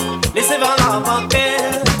Laissez voir l'inventer,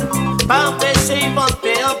 pas empêcher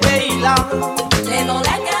inventer un pays là. Les noms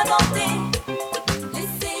la qu'inventer,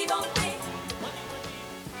 laissez inventer.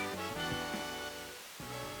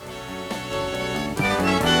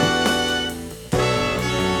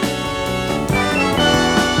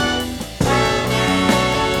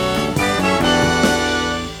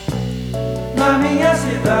 Na minha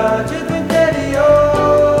cidade do interior,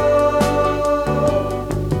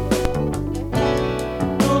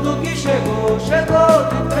 tudo que chegou, chegou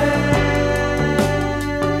de trem.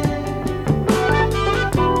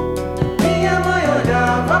 Minha mãe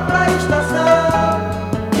olhava pra estação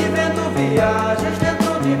e vendo viagens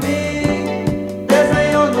dentro de mim,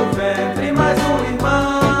 desenhou no ventre mais um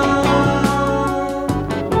irmão.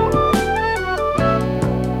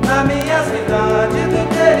 Na minha cidade do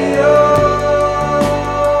interior,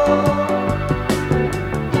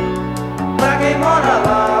 quem mora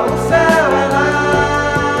lá, o céu é lá.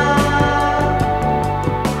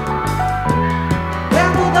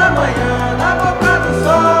 Perto da manhã, na boca do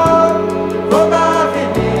sol, vou da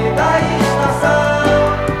avenida e estação,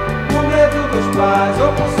 com medo dos pais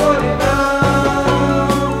ou com solidão.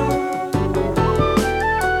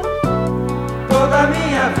 Toda a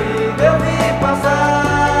minha vida eu vi passar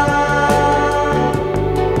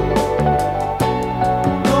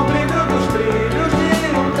no brilho dos trilhos de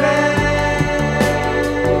um trem.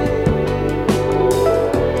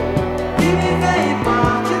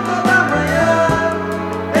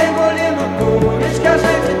 Que a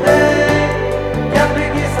gente tem, que a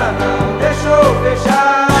preguiça não deixou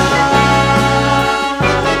fechar.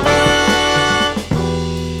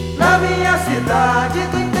 Na minha cidade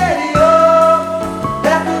do interior,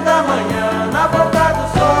 perto da manhã, na boca do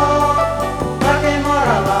sol, pra quem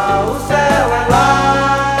mora lá, o céu é lá.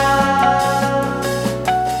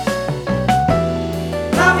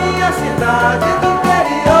 Na minha cidade do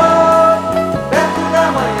interior, perto da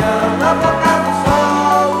manhã, na boca do sol,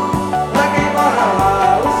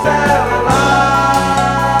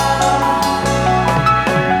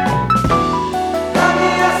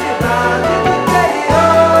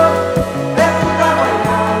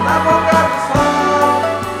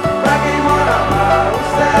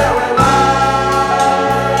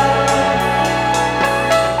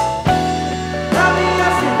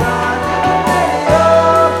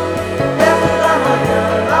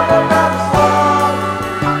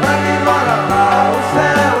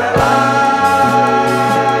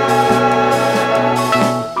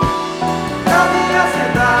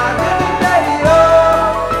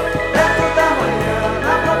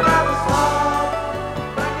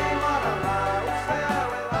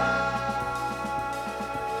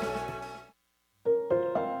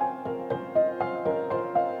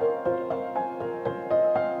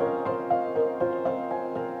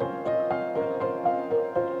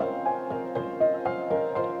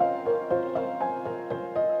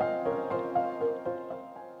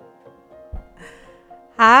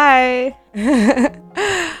 Hi,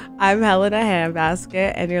 I'm Helena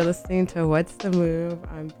Handbasket, and you're listening to What's the Move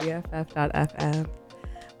on BFF.fm.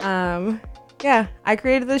 I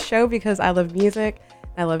created this show because I love music,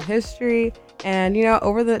 I love history, and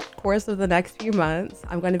over the course of the next few months,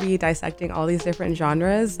 I'm going to be dissecting all these different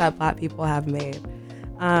genres that Black people have made.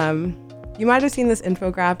 You might have seen this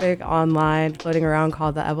infographic online floating around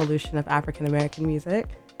called The Evolution of African American Music.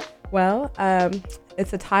 Well,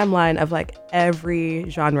 it's a timeline of like every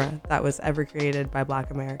genre that was ever created by Black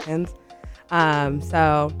Americans.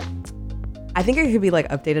 So I think it could be like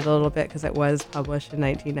updated a little bit because it was published in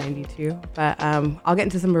 1992. But I'll get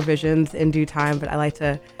into some revisions in due time. But I like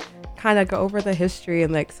to kind of go over the history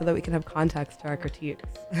and like so that we can have context to our critiques.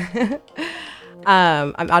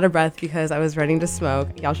 I'm out of breath because I was running to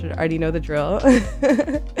smoke. Y'all should already know the drill.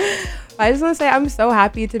 I just want to say I'm so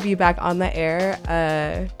happy to be back on the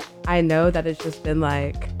air. I know that it's just been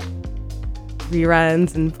like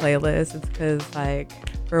reruns and playlists. It's because like,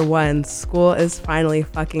 for one, school is finally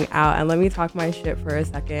fucking out. And let me talk my shit for a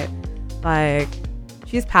second. Like,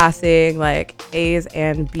 she's passing like A's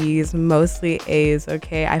and B's, mostly A's,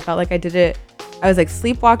 okay? I felt like I was like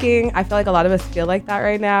sleepwalking. I feel like a lot of us feel like that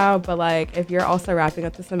right now. But like, if you're also wrapping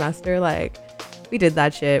up the semester, like, we did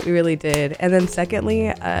that shit. We really did. And then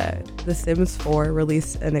secondly, The Sims 4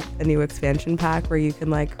 released a new expansion pack where you can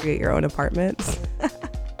like create your own apartments.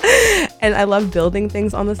 And I love building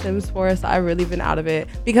things on The Sims 4, so I've really been out of it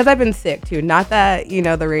because I've been sick too. Not that,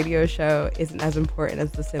 the radio show isn't as important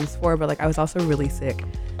as The Sims 4, but like I was also really sick.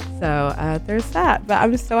 So there's that. But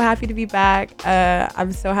I'm just so happy to be back.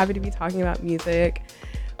 I'm so happy to be talking about music.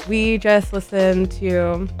 We just listened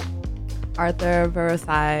to Arthur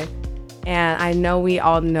Verosai And I know we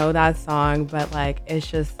all know that song, but like it's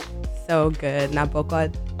just so good.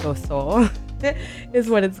 Naboka do Sol is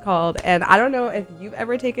what it's called. And I don't know if you've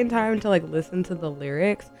ever taken time to like listen to the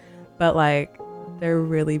lyrics, but like they're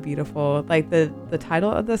really beautiful. Like the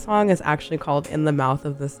title of the song is actually called In the Mouth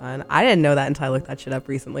of the Sun. I didn't know that until I looked that shit up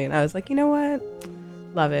recently, and I was like, you know what?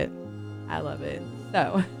 Love it. I love it.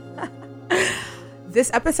 So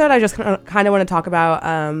this episode, I just kind of want to talk about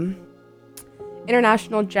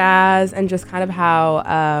international jazz and just kind of how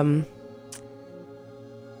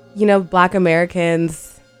Black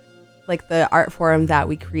Americans, like the art form that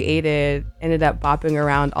we created, ended up bopping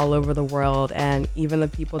around all over the world, and even the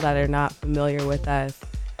people that are not familiar with us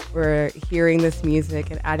were hearing this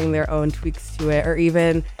music and adding their own tweaks to it, or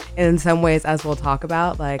even in some ways, as we'll talk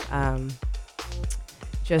about, like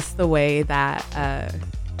just the way that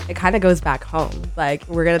it kind of goes back home. Like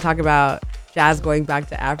we're going to talk about jazz going back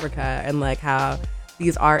to Africa and like how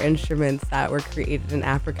these are instruments that were created in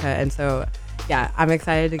Africa. And so yeah, I'm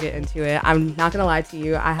excited to get into it. I'm not gonna lie to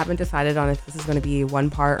you, I haven't decided on if this is gonna be one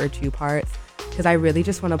part or two parts, because I really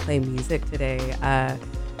just want to play music today,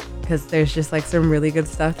 because there's just like some really good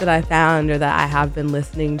stuff that I found or that I have been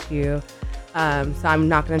listening to. So I'm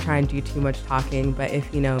not gonna try and do too much talking, but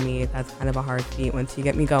if you know me, that's kind of a hard feat once you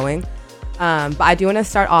get me going. But I do want to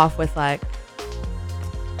start off with like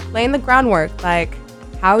laying the groundwork. Like,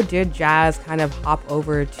 how did jazz kind of hop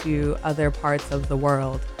over to other parts of the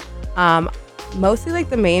world? Mostly like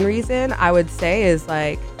the main reason I would say is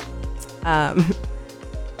like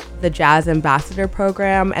the Jazz Ambassador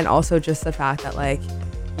program, and also just the fact that like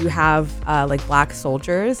you have like Black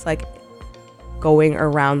soldiers like going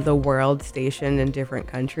around the world stationed in different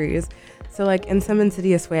countries. So like in some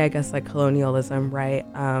insidious way, I guess, like colonialism, right?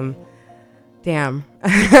 Damn.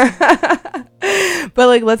 But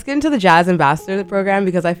like, let's get into the Jazz Ambassador program,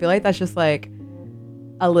 because I feel like that's just like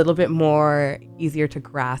a little bit more easier to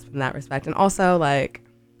grasp in that respect. And also, like,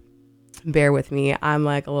 bear with me, I'm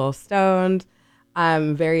like a little stoned.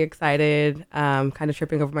 I'm very excited, kind of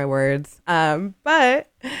tripping over my words.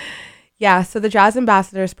 But yeah, so the Jazz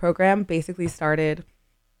Ambassadors program basically started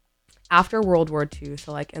after World War II.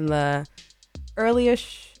 So like in the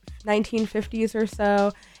early-ish 1950s or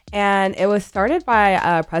so. And it was started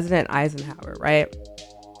by President Eisenhower, right?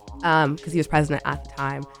 Because he was president at the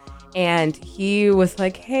time. And he was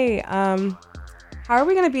like, hey, how are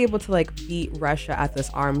we going to be able to like beat Russia at this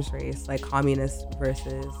arms race, like communist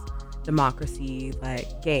versus democracy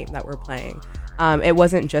like game that we're playing? It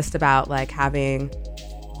wasn't just about like having,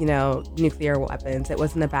 nuclear weapons. It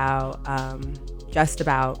wasn't about just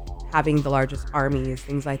about having the largest armies,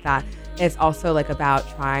 things like that. It's also like about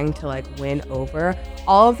trying to like win over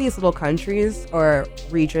all of these little countries or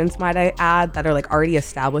regions, might I add, that are like already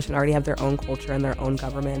established and already have their own culture and their own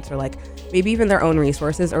governments, or like maybe even their own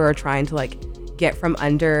resources, or are trying to like get from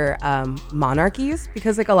under monarchies.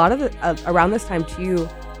 Because like a lot of the around this time too,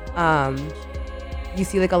 you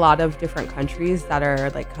see like a lot of different countries that are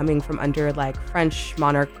like coming from under like French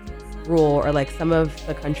monarch rule, or like some of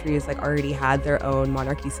the countries like already had their own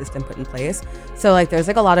monarchy system put in place. So like there's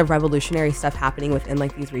like a lot of revolutionary stuff happening within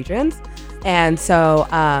like these regions. And so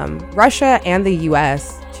Russia and the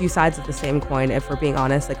US, two sides of the same coin, if we're being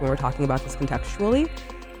honest, like when we're talking about this contextually,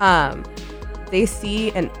 they see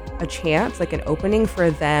a chance, like an opening for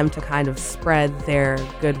them to kind of spread their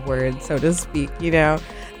good word, so to speak. They're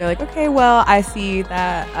like, okay, well, I see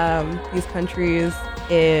that these countries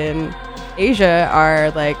in Asia are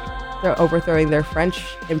like, they're overthrowing their French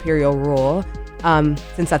imperial rule.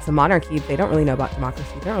 Since that's a monarchy, they don't really know about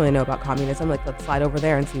democracy. They don't really know about communism. Like, let's slide over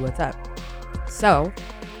there and see what's up. So,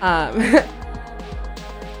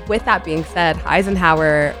 with that being said,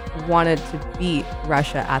 Eisenhower wanted to beat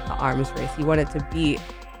Russia at the arms race. He wanted to beat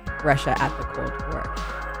Russia at the Cold War.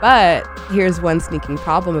 But here's one sneaking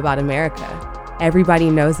problem about America. Everybody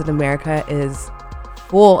knows that America is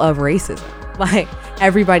full of racism. Like,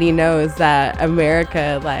 everybody knows that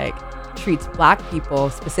America, like, treats Black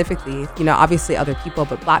people specifically, obviously other people,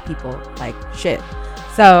 but Black people like shit.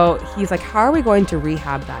 So he's like, how are we going to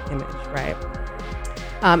rehab that image, right?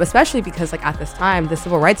 Especially because like at this time, the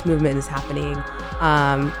civil rights movement is happening.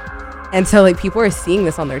 And so like people are seeing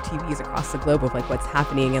this on their TVs across the globe of like what's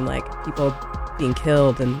happening and like people being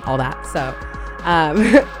killed and all that. So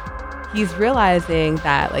he's realizing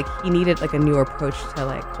that like he needed like a new approach to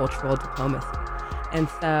like cultural diplomacy. And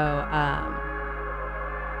so,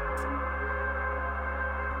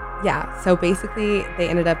 so basically they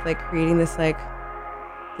ended up like creating this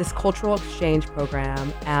cultural exchange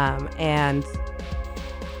program. And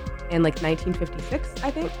in like 1956,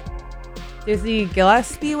 I think, Dizzy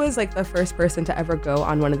Gillespie was like the first person to ever go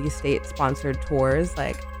on one of these state-sponsored tours,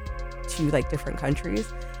 like to like different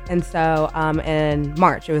countries. And so in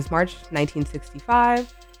March, it was March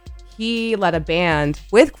 1965, he led a band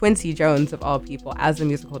with Quincy Jones, of all people, as the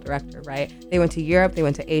musical director, right? They went to Europe, they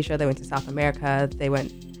went to Asia, they went to South America, they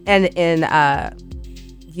went, and in,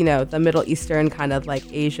 the Middle Eastern kind of like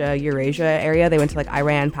Asia, Eurasia area, they went to like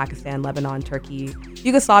Iran, Pakistan, Lebanon, Turkey,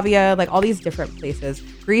 Yugoslavia, like all these different places,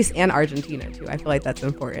 Greece and Argentina too. I feel like that's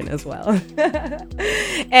important as well.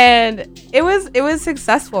 And it was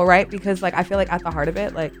successful, right? Because like, I feel like at the heart of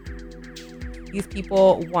it, like these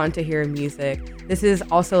people want to hear music. This is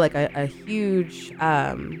also like a huge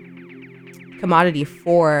commodity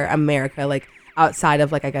for America, like outside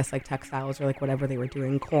of like, I guess like textiles or like whatever they were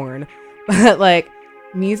doing, corn. But like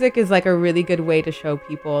music is like a really good way to show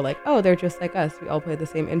people like, oh, they're just like us. We all play the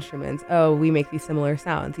same instruments. Oh, we make these similar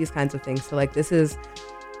sounds, these kinds of things. So like this is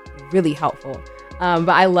really helpful. But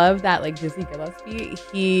I love that like Dizzy Gillespie,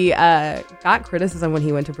 he got criticism when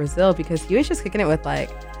he went to Brazil because he was just kicking it with like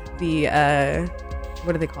the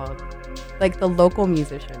what are they called? Like the local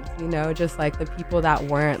musicians, just like the people that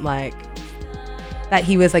weren't like that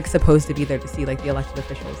he was like supposed to be there to see, like the elected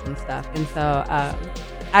officials and stuff. And so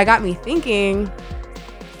I got me thinking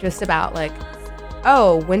just about like,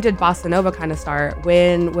 oh, when did bossa nova kind of start?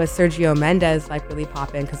 When was Sergio Mendes like really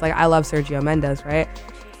popping? Because like I love Sergio Mendes, right?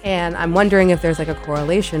 And I'm wondering if there's like a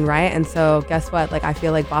correlation, right? And so guess what? Like I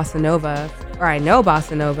feel like bossa nova, or I know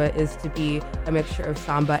bossa nova is to be a mixture of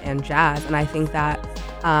samba and jazz. And I think that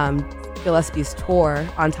Gillespie's tour,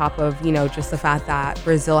 on top of, just the fact that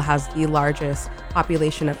Brazil has the largest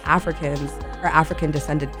population of Africans or African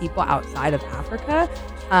descended people outside of Africa,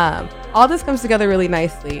 all this comes together really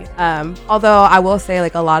nicely. Although I will say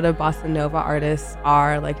like a lot of bossa nova artists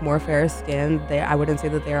are like more fair skinned. I wouldn't say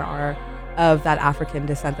that there are of that African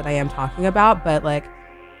descent that I am talking about, but like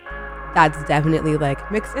that's definitely like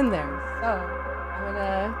mixed in there. So I'm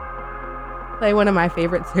gonna play one of my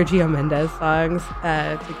favorite Sergio Mendes songs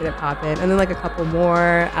to get it poppin', and then like a couple more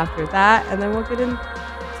after that, and then we'll get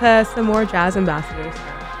into some more Jazz Ambassadors stuff.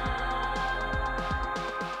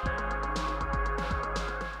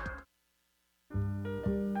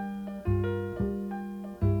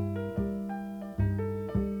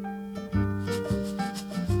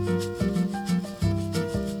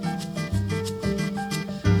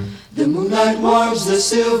 The moonlight warms the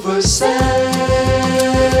silver sand.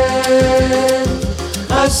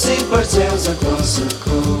 I see bird-tails across the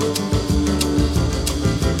coast.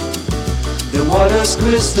 The water's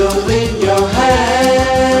crystal in your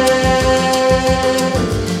hand.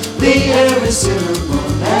 The air is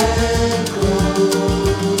cinnamon and gold.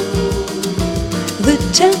 The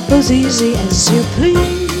tempo's easy as you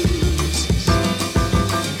please.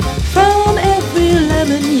 From every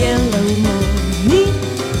lemon yellow morning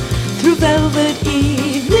through velvet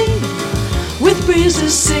evening with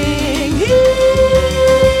breezes singing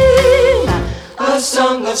a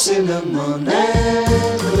song of cinnamon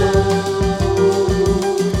and gold.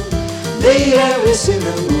 The air is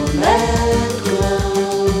cinnamon and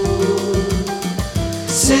gold.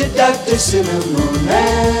 Seductive cinnamon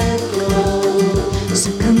and gold. So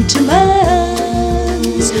come to my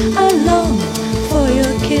arms, I long for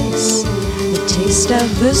your kiss. The taste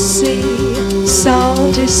of the sea,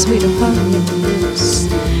 salty sweet upon your lips.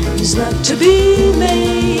 Is love to be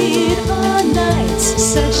made on nights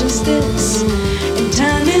such as this? And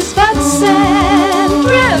time is but sand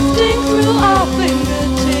drifting through our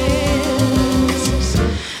fingertips.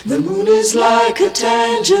 The moon is like a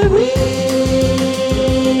tangerine,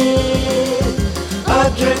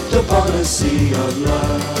 adrift upon a sea of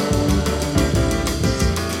light.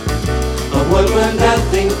 A world where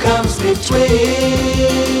nothing comes between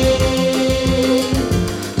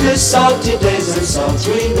the salty days and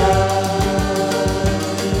sultry nights,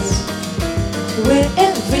 where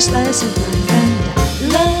every slice of life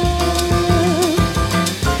and love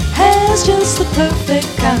has just the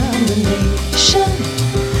perfect combination.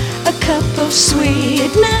 A cup of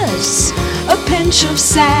sweetness, a pinch of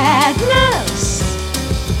sadness,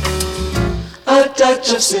 a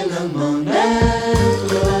touch of cinnamon and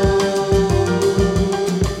gold,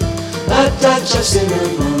 a touch of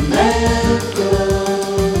cinnamon and gold,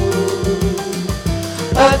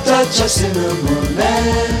 a touch of cinnamon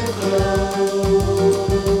and gold.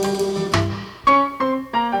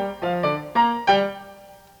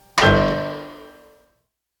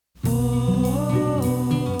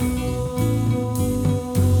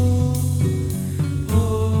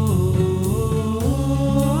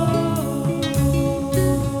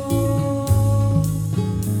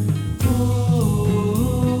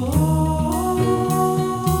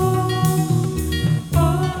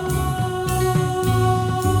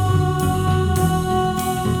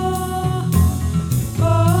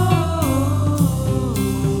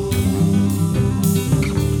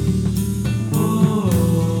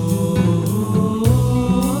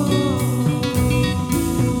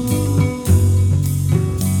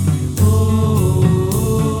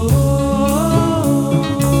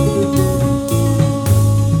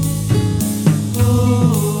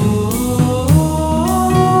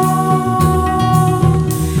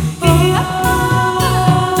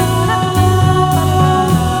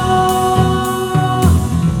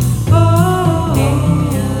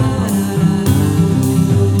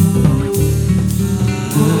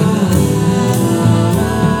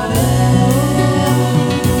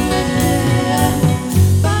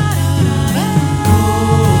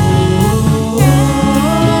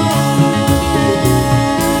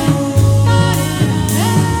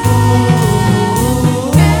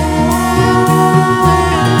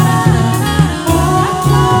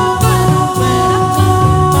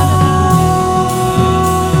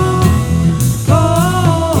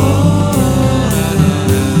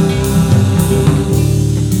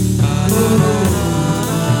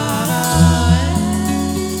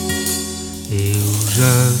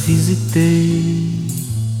 visitei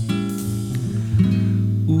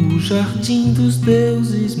o jardim dos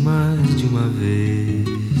deuses mais de uma vez,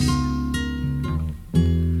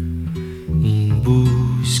 em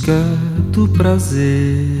busca do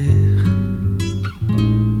prazer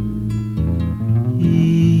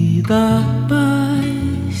e da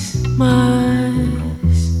paz,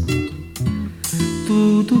 mas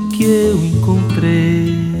tudo que eu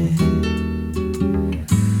encontrei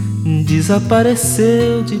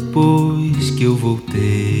desapareceu depois que eu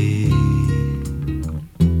voltei.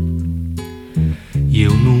 E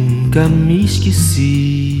eu nunca me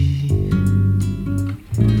esqueci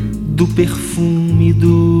do perfume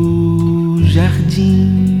do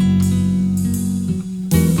jardim.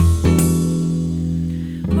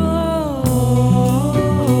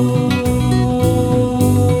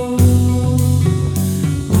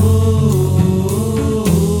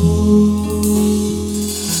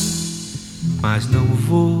 Mas não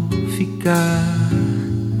vou ficar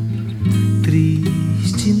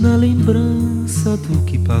triste na lembrança do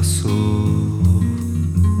que passou.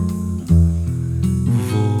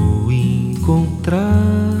 Vou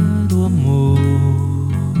encontrar o amor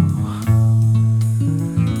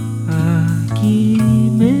aqui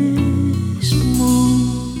mesmo.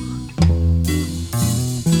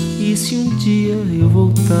 E se um dia eu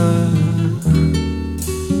voltar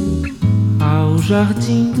ao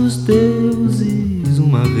jardim dos deuses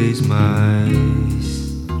uma vez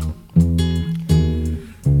mais,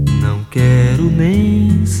 não quero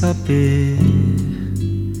nem saber,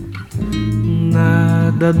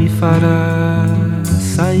 nada me fará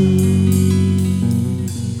sair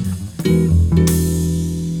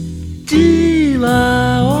de lá.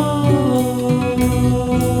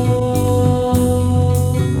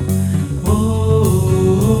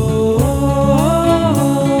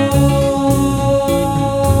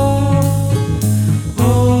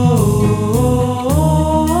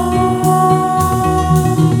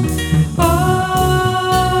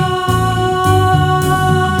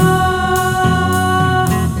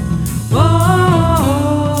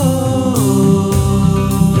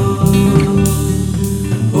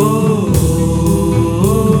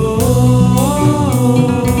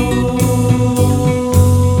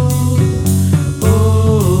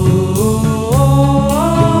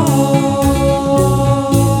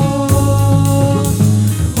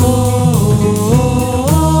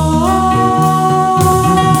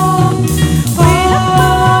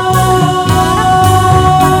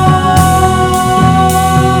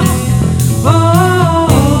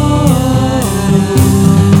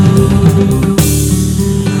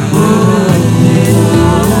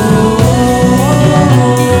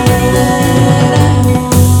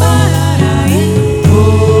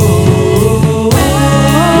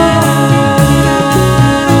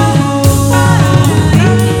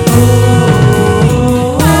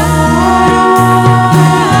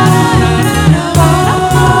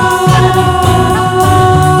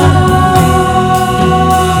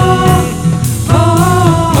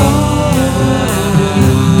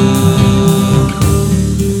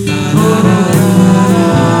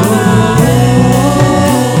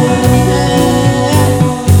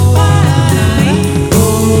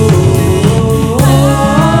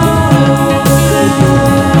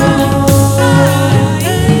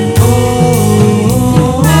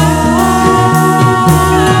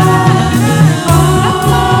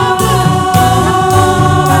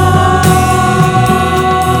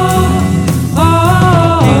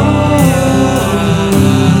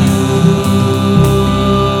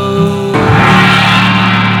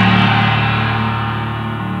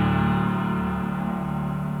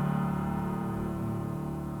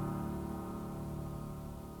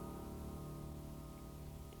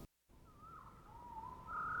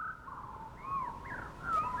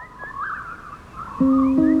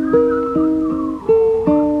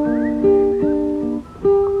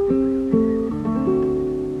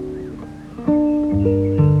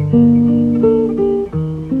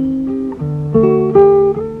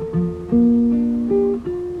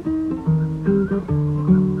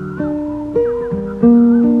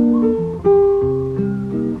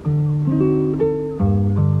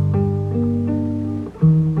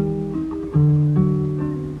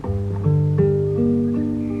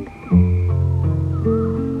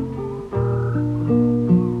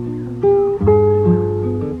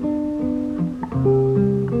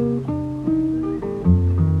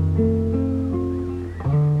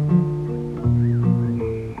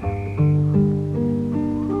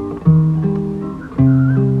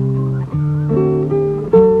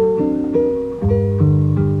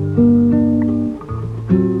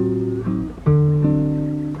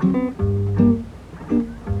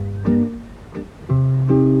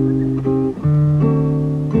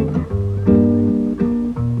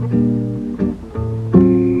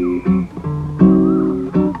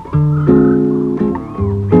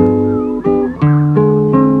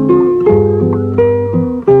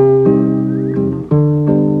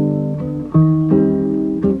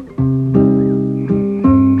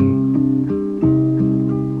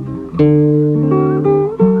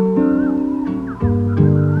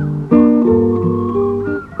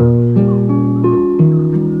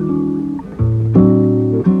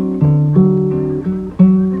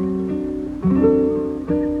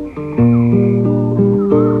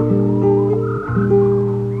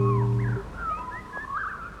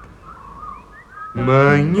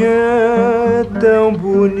 Manhã tão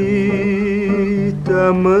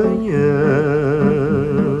bonita, manhã,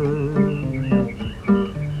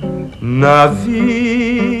 na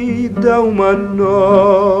vida uma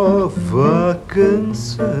nova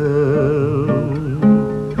canção,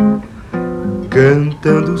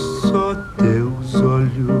 cantando só teus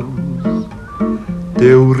olhos,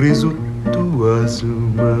 teu riso, tuas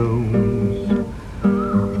mãos,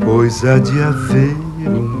 pois há de haver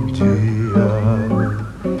um dia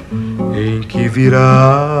em que virás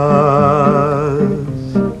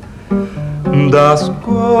das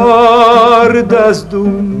cordas do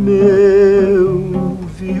meu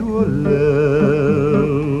violão,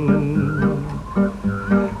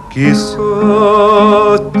 que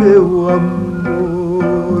só teu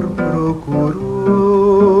amor procurou.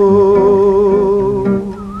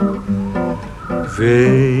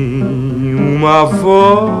 Vem uma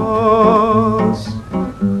voz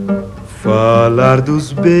falar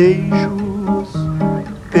dos beijos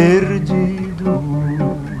perdidos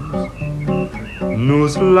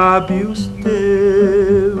nos lábios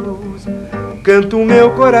teus. Canta o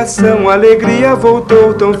meu coração, a alegria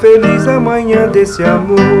voltou, tão feliz a manhã desse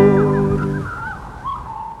amor.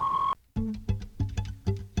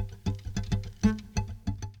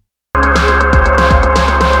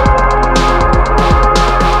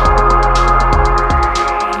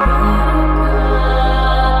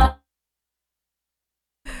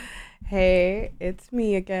 Hey, it's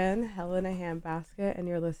me again, Helena Handbasket, and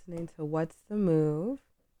you're listening to What's the Move?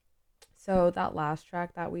 So that last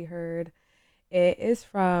track that we heard, it is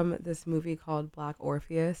from this movie called Black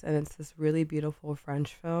Orpheus, and it's this really beautiful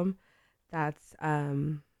French film that's,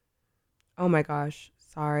 oh my gosh,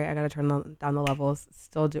 sorry, I gotta turn down the levels,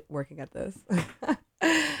 still working at this.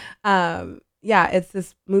 Yeah, it's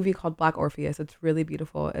this movie called Black Orpheus. It's really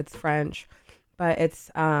beautiful. It's French, but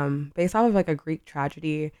it's based off of like a Greek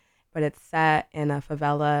tragedy, but it's set in a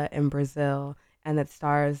favela in Brazil, and it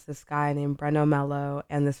stars this guy named Breno Mello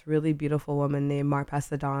and this really beautiful woman named Marpa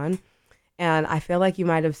Sadan. And I feel like you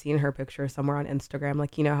might have seen her picture somewhere on Instagram,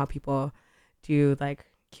 like, you know how people do like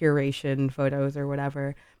curation photos or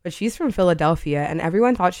whatever. But she's from Philadelphia, and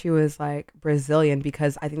everyone thought she was like Brazilian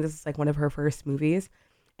because I think this is like one of her first movies.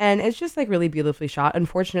 And it's just like really beautifully shot.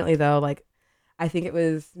 Unfortunately, though, like I think it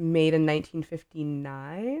was made in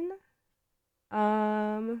 1959.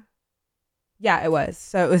 Yeah, it was.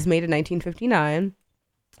 So it was made in 1959.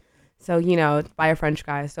 So, you know, by a French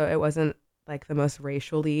guy. So it wasn't like the most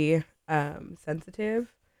racially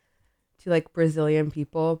sensitive to like Brazilian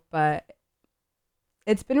people. But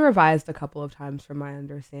it's been revised a couple of times from my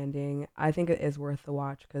understanding. I think it is worth the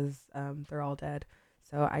watch because they're all dead.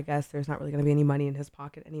 So I guess there's not really going to be any money in his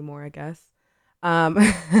pocket anymore, I guess.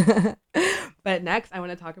 But next, I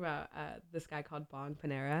want to talk about this guy called Bong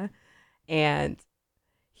Panera. And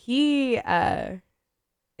he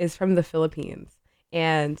is from the Philippines,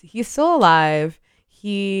 and he's still alive.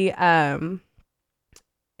 He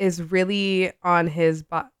is really on his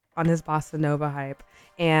bossa nova hype,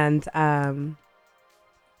 and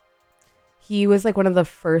he was like one of the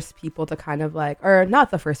first people to kind of like, or not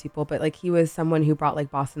the first people, but like he was someone who brought like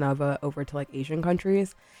bossa nova over to like Asian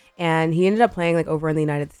countries, and he ended up playing like over in the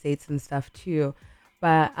United States and stuff too.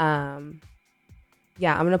 But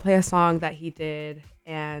yeah, I'm gonna play a song that he did,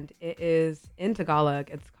 and it is in Tagalog.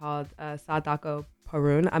 It's called Sadako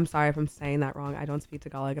Parun. I'm sorry if I'm saying that wrong. I don't speak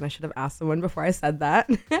Tagalog, and I should have asked someone before I said that.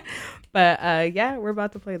 But yeah, we're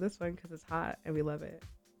about to play this one because it's hot and we love it.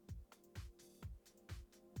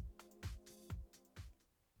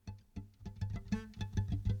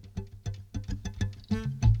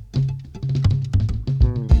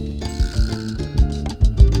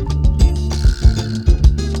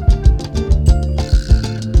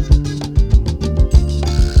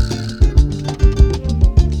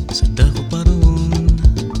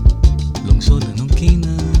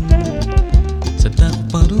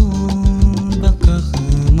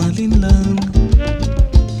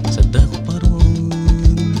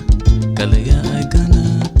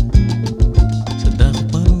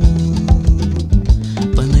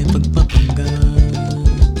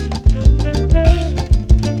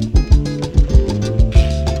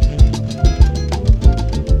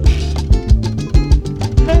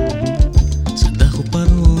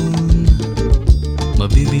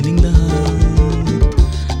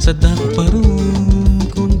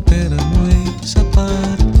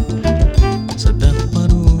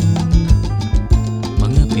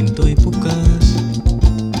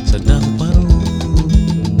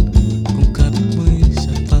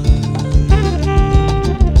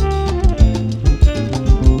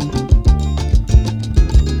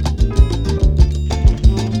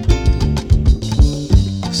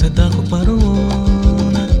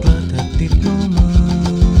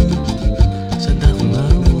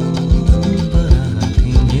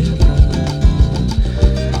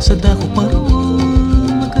 Sa dako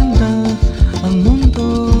paroon maganda ang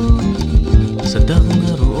mundo. Sa dako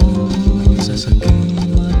nga roon sa saking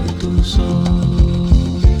matuso.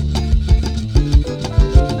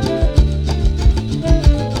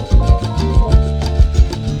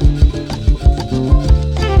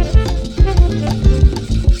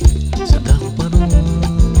 Sa dako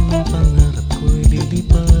paroon pangarap ko'y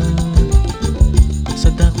lilipad.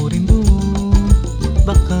 Sa dako rin doon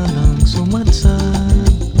baka lang sumadsad.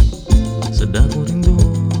 Sa dako rin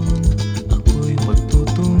doon ako'y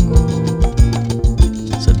magtutungo.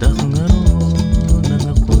 Sa dako nga roon nang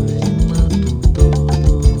ako'y matututo.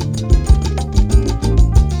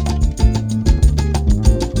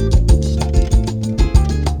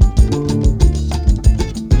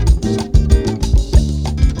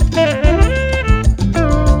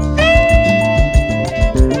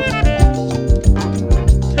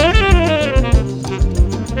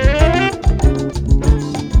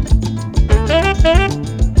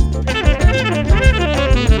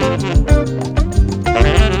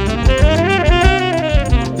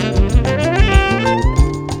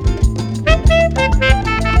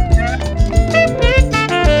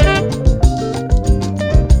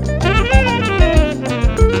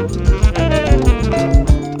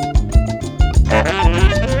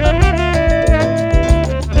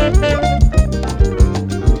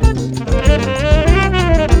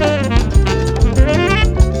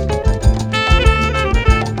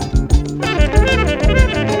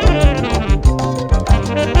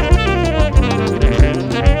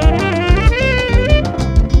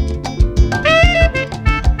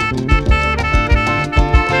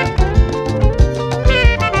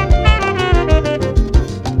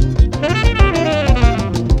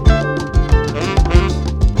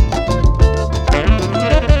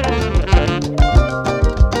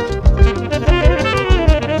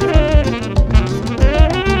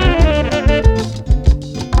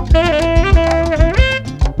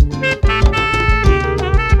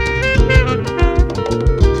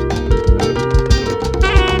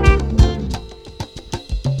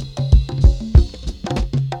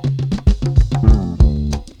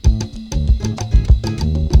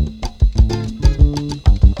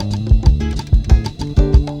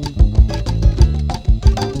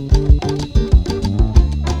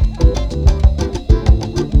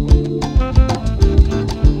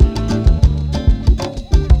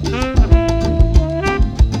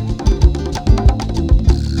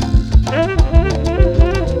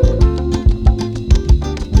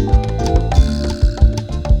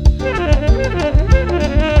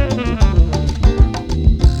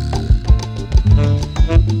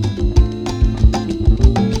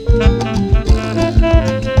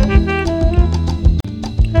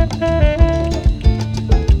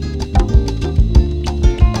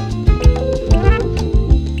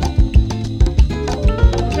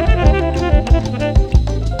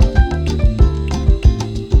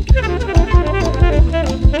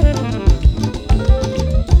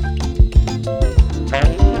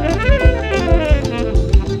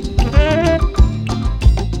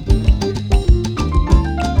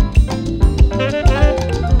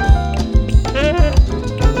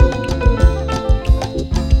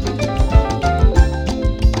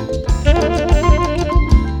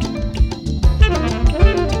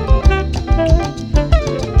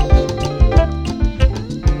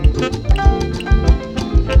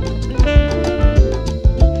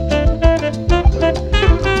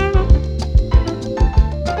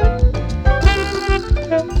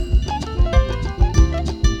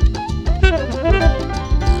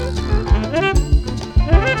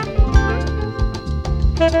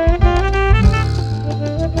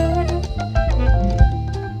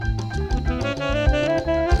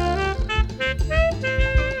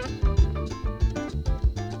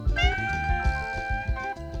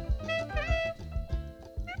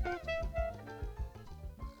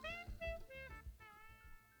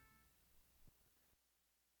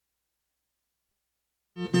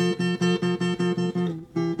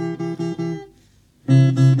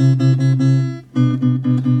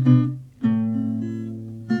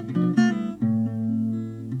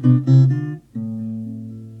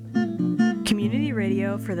 Community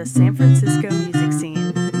radio for the San Francisco music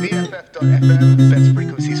scene. BFF.FM, best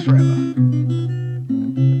frequencies forever.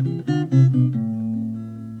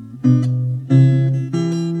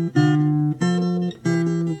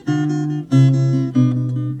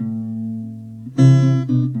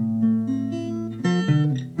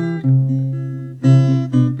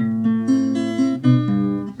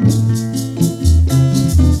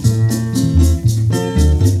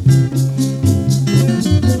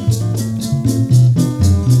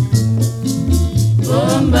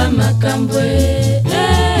 Bum bum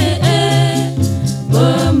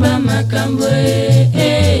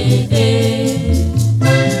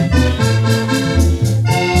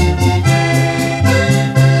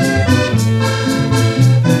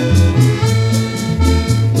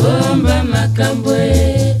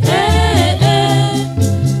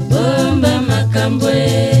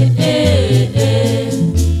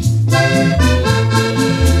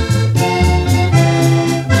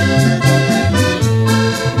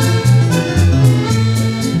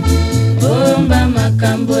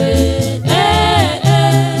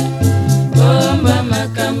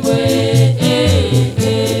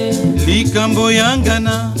likambo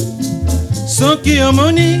yangana soki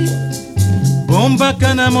omoni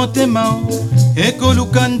bombaka na motema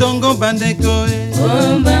ekoluka ndongo bandeko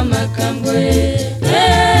bomba makambo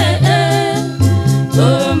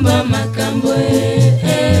bomba makambo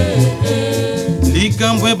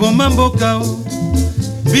likambo eboma mboka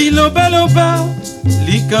bilobaloba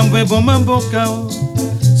likambo eboma mboka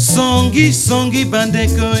songi songi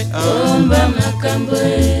bandeko bomba makambo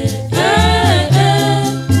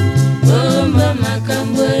bomba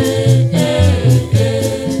makambo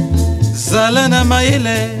zala na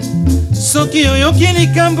mayele soki oyoki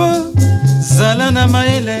likambo zala na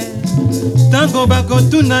mayele tango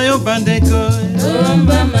bakotuna yo bandeko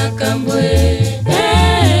bomba makambo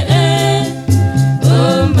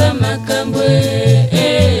bomba makambo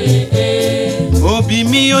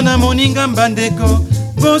obimi yo na moninga bandeko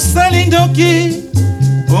bosali ndoki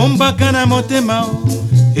bombaka na motema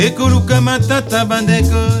ekoluka matata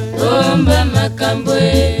bandeko bomba makambo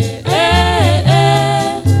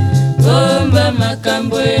bomba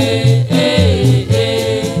makambo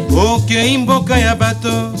okei mboka ya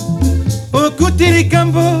bato okuti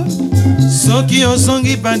likambo soki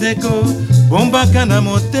ozongi bandeko bombaka na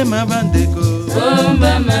motema bandeko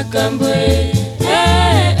bomba makambo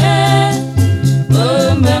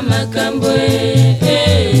bomba makambo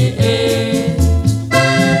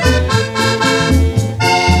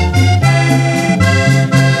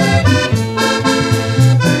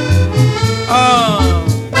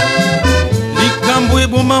likambo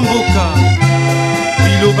eboma mboka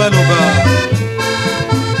bilobaloba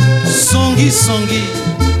songisongi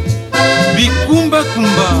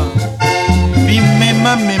bikumbakumba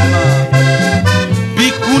bimemamema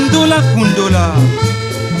bikundola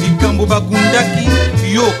likambo bakundaki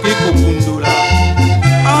yo oke kokundola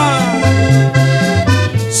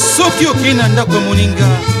soki okei na ndako ya moninga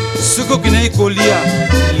soki okendaki kolia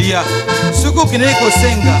lia soki okendaki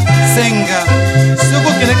kosenga senga soki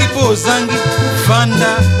okendaki mpo ozangi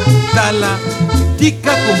vanda tala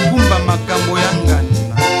tika kokumba makambo ya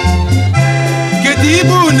ngana keti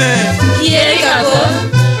ibune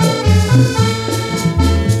kiekako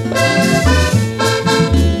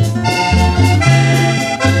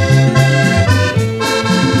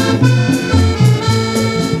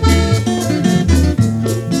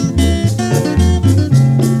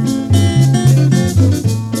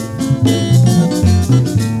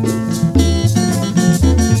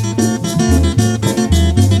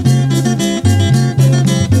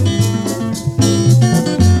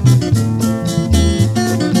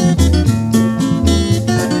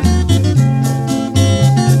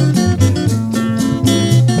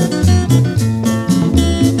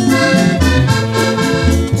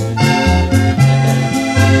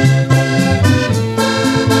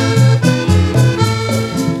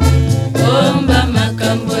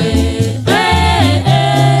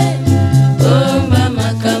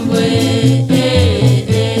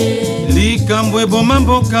eboma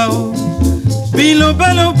mboka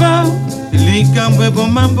bilobaloba likambo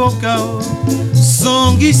eboma mboka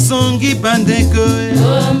songisongi bandeko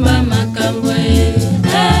bomba makambo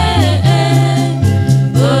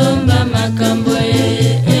bomba makambo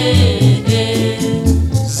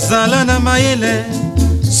zala na mayele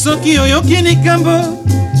soki oyoki likambo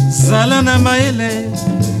zala na mayele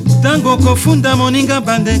tango kofunda moninga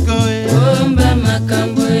bandeko bomba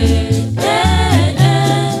makambo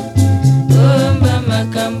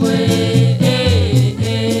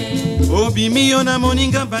obimi yo na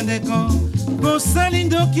moninga bandeko bosali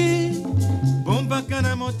ndoki bombaka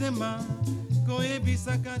na motema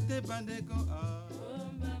koyebisaka te bandeko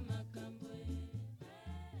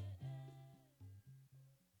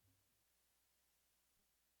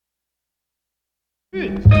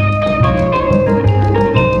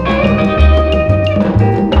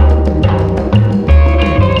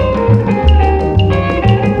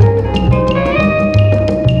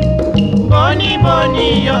Boni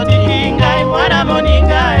boni yo tikingai mwana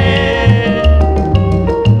moninga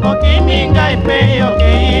okimingai pe yo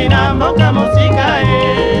keina moka mosinga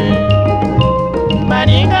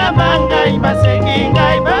maninga bangai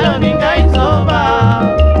basengingai balobingai soba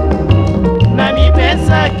na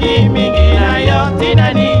mipesa kimingi na yo tina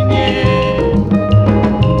nini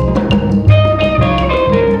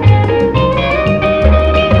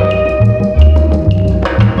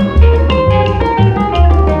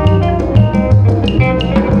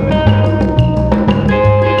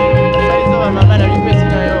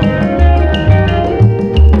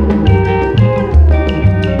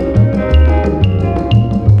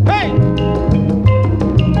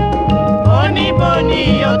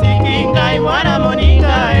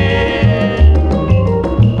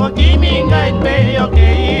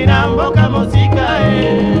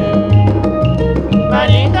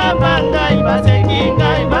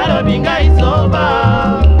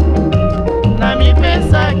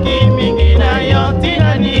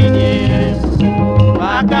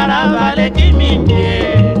makaraba leki mingi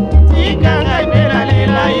tika ngai mpe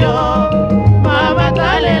nalela yo mama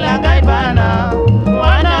talela ngai bana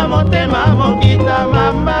mwana motema mokita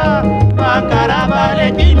mama makaraba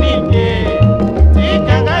leki mingi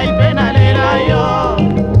tika ngai mpe nalela yo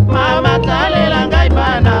mama talela ngai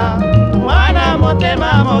bana mwana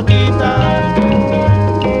motema mokita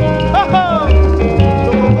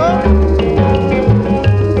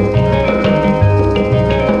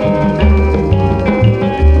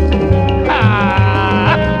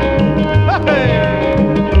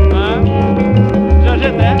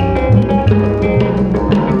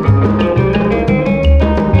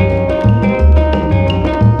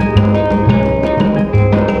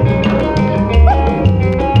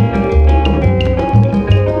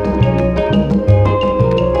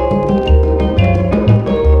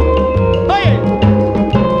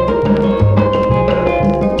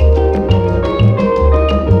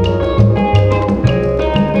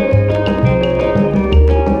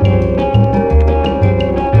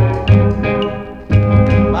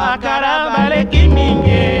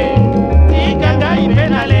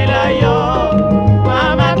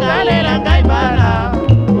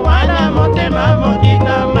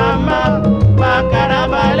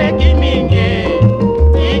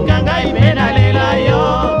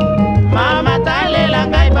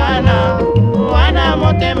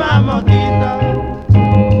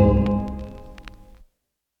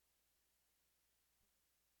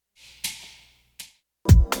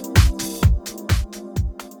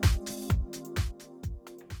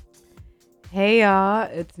Hey y'all,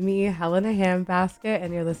 it's me, Helena Handbasket,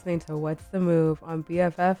 and you're listening to What's the Move on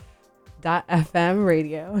BFF.FM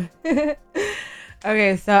radio.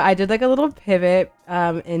 Okay, so I did like a little pivot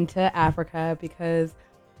into Africa because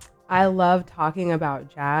I love talking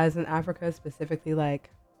about jazz in Africa, specifically like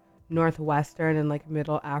Northwestern and like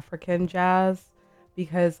Middle African jazz,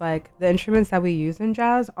 because like the instruments that we use in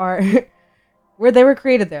jazz are where they were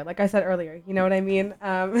created there, like I said earlier, you know what I mean?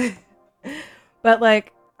 But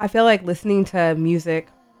like, I feel like listening to music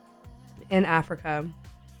in Africa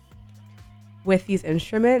with these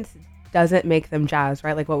instruments doesn't make them jazz,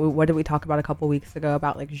 right? Like what did we talk about a couple weeks ago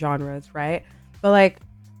about like genres, right? But like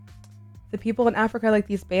the people in Africa, like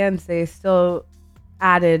these bands, they still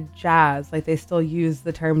added jazz, like they still use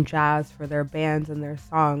the term jazz for their bands and their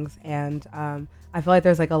songs. And I feel like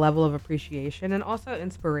there's like a level of appreciation and also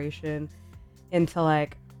inspiration into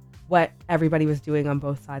like what everybody was doing on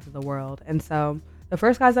both sides of the world. And so the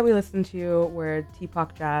first guys that we listened to were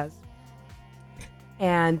Teapot Jazz,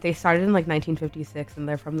 and they started in like 1956, and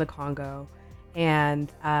they're from the Congo. And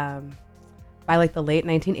by like the late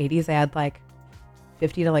 1980s, they had like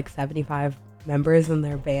 50 to like 75 members in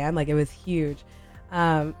their band. Like it was huge.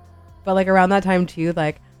 But like around that time too,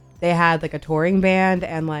 like they had like a touring band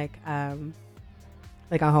and like a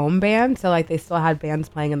home band. So like they still had bands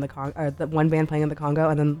playing in the Congo, or the one band playing in the Congo,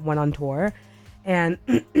 and then one on tour. And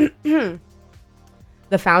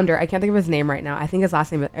the founder, I can't think of his name right now. I think his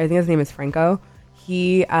name is Franco.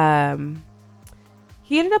 He ended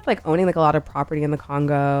up like owning like a lot of property in the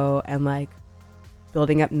Congo and like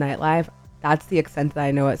building up nightlife. That's the extent that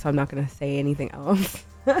I know it, so I'm not gonna say anything else.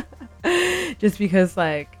 Just because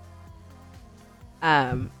like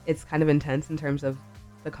it's kind of intense in terms of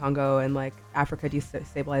the Congo and like Africa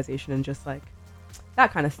destabilization and just like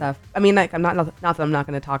that kind of stuff. I mean, like not that I'm not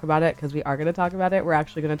gonna talk about it, because we are gonna talk about it. We're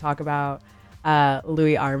actually gonna talk about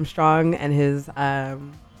Louis Armstrong and his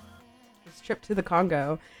trip to the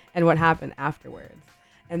Congo and what happened afterwards.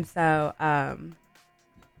 And so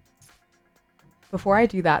before I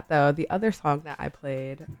do that though, the other song that I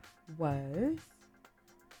played was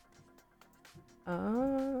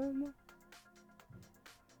oh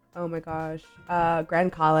my gosh,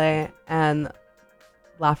 Grand Kale and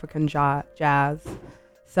L'African Jazz.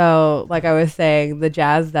 So like I was saying, the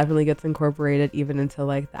jazz definitely gets incorporated even into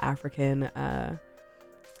like the African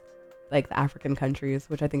countries,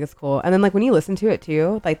 which I think is cool. And then like when you listen to it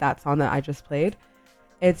too, like that song that I just played,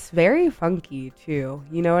 it's very funky too.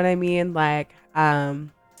 You know what I mean? Like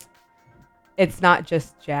it's not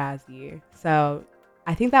just jazzy. So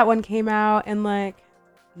I think that one came out in like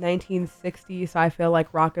 1960. So I feel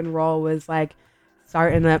like rock and roll was like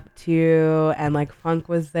starting up too, and like funk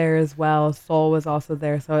was there as well. Soul was also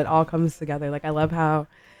there. So it all comes together. Like I love how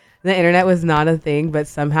the internet was not a thing, but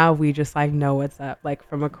somehow we just like know what's up, like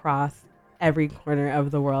from across every corner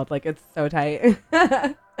of the world. Like it's so tight.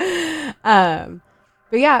 But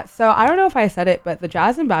yeah, so I don't know if I said it, but the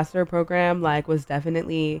Jazz Ambassador program like was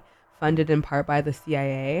definitely funded in part by the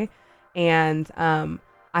CIA. And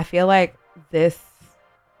I feel like this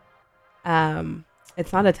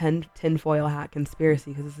it's not a tinfoil hat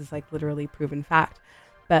conspiracy, because this is like literally proven fact,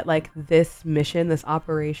 but like this mission, this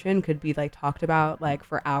operation could be like talked about like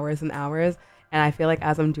for hours and hours. And I feel like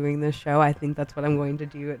as I'm doing this show, I think that's what I'm going to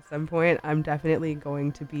do at some point. I'm definitely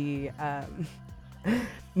going to be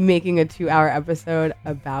making a 2-hour episode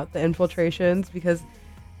about the infiltrations, because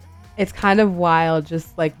it's kind of wild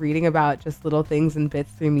just like reading about just little things and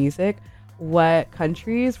bits through music, what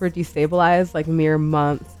countries were destabilized like mere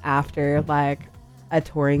months after like a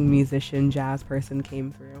touring musician jazz person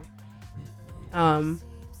came through.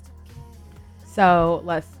 So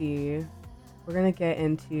let's see, we're gonna get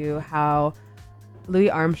into how Louis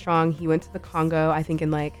Armstrong, he went to the Congo, I think in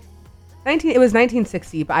like it was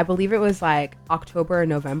 1960, but I believe it was like October or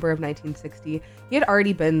November of 1960. He had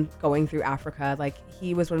already been going through Africa. Like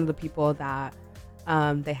he was one of the people that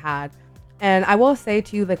they had. And I will say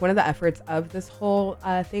too, like one of the efforts of this whole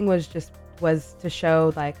thing was to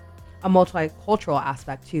show like a multicultural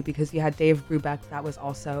aspect too, because you had Dave Brubeck that was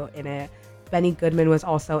also in it. Benny Goodman was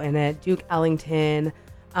also in it. Duke Ellington.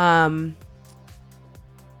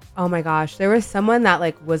 Oh my gosh, there was someone that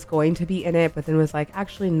like was going to be in it, but then was like,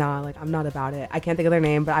 actually, nah, like I'm not about it. I can't think of their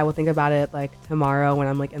name, but I will think about it like tomorrow when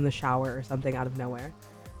I'm like in the shower or something out of nowhere.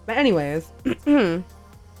 But anyways,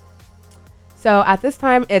 so at this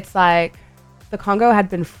time, it's like the Congo had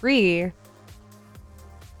been free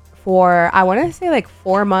for, I want to say like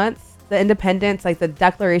 4 months. The independence, like the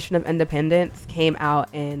Declaration of Independence came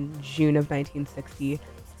out in June of 1960.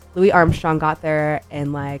 Louis Armstrong got there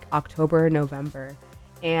in like October, November.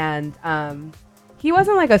 And he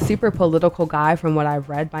wasn't like a super political guy from what I've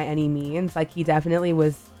read by any means. Like he definitely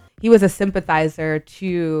was, he was a sympathizer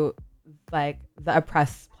to like the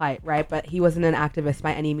oppressed plight, right? But he wasn't an activist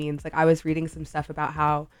by any means. Like I was reading some stuff about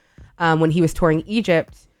how when he was touring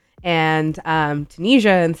Egypt and Tunisia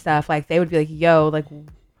and stuff, like they would be like, yo, like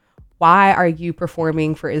why are you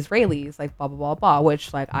performing for Israelis? Like blah, blah, blah, blah,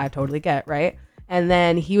 which like I totally get, right? And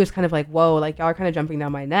then he was kind of like, whoa, like y'all are kind of jumping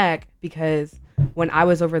down my neck, because when I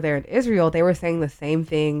was over there in Israel, they were saying the same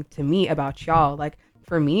thing to me about y'all. Like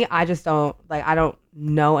for me, I just don't like, I don't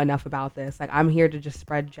know enough about this. Like I'm here to just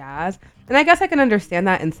spread jazz. And I guess I can understand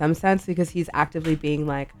that in some sense, because he's actively being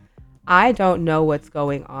like, I don't know what's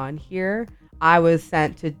going on here. I was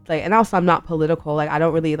sent to like, and also I'm not political. Like I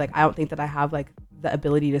don't really like, I don't think that I have like the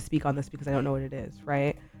ability to speak on this because I don't know what it is,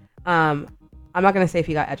 right? I'm not going to say if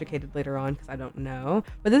he got educated later on because I don't know,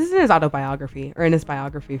 but this is in his autobiography, or in his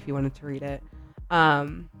biography if you wanted to read it. But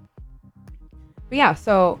yeah,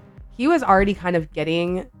 so he was already kind of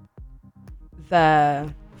getting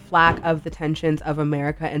the flack of the tensions of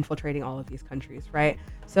America infiltrating all of these countries, right?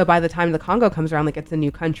 So by the time the Congo comes around, like it's a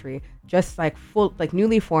new country, just like full, like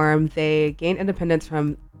newly formed. They gained independence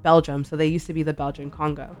from Belgium, so they used to be the Belgian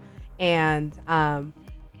Congo. And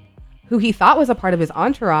who he thought was a part of his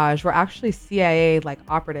entourage were actually CIA like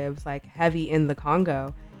operatives, like heavy in the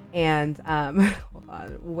Congo. And hold on,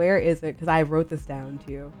 where is it? Because I wrote this down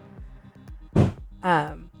too.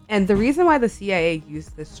 And the reason why the CIA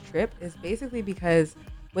used this trip is basically because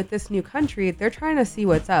with this new country, they're trying to see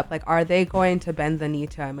what's up. Like, are they going to bend the knee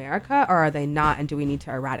to America, or are they not? And do we need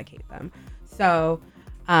to eradicate them? So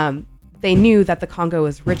they knew that the Congo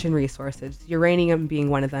was rich in resources, uranium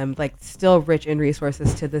being one of them, like still rich in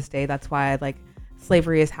resources to this day. That's why like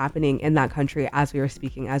slavery is happening in that country as we were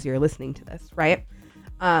speaking, as you're listening to this, right?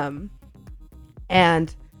 And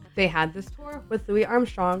they had this tour with Louis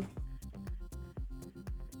Armstrong.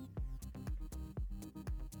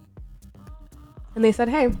 And they said,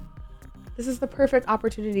 hey, this is the perfect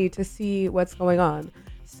opportunity to see what's going on.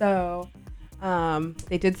 So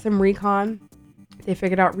they did some recon. They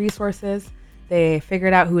figured out resources. They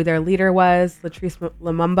figured out who their leader was, Patrice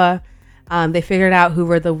Lumumba. They figured out who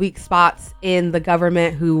were the weak spots in the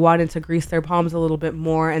government, who wanted to grease their palms a little bit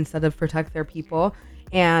more instead of protect their people.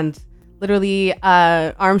 And literally,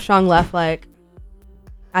 Armstrong left like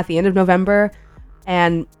at the end of November,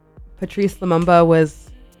 and Patrice Lumumba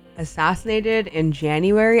was assassinated in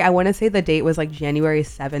January. I want to say the date was like January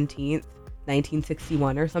 17th,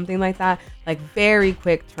 1961 or something like that. Like very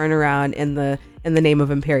quick turnaround in the name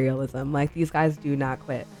of imperialism. Like these guys do not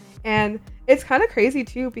quit. And it's kind of crazy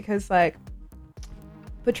too, because like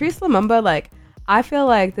Patrice Lumumba, like I feel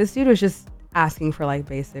like this dude was just asking for like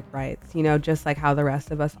basic rights, you know, just like how the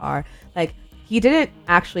rest of us are. Like he didn't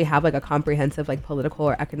actually have like a comprehensive like political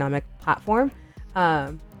or economic platform.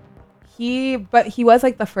 He was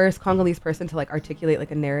like the first Congolese person to like articulate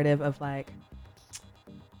like a narrative of like,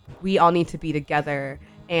 we all need to be together.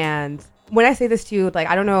 And when I say this too, like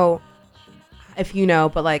I don't know if you know,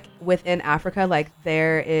 but like within Africa, like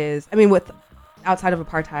there is, I mean, with outside of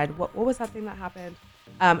apartheid, what was that thing that happened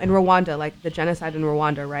in Rwanda, like the genocide in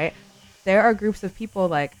Rwanda, right? There are groups of people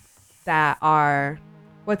like that are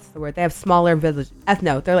what's the word? They have smaller village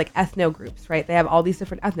they're like ethno groups, right? They have all these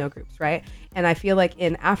different ethno groups, right? And I feel like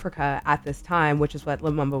in Africa at this time, which is what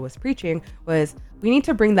Lumumba was preaching, was we need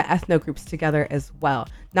to bring the ethno groups together as well.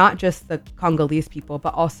 Not just the Congolese people,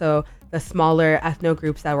 but also the smaller ethno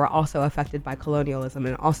groups that were also affected by colonialism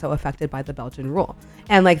and also affected by the Belgian rule.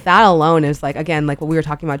 And like that alone is like, again, like what we were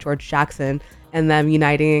talking about George Jackson and them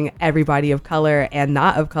uniting everybody of color and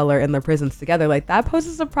not of color in the prisons together. Like that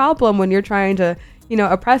poses a problem when you're trying to,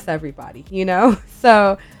 oppress everybody,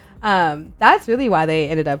 So that's really why they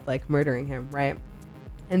ended up like murdering him, right?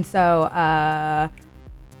 And so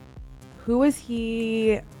who was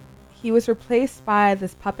he? He was replaced by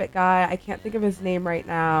this puppet guy. I can't think of his name right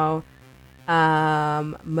now.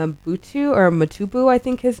 Matubu, I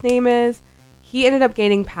think his name is. He ended up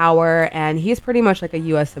gaining power, and he's pretty much like a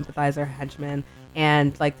U.S. sympathizer henchman.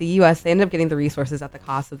 And like the U.S., they ended up getting the resources at the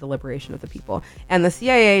cost of the liberation of the people. And the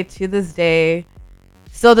CIA, to this day,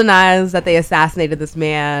 still denies that they assassinated this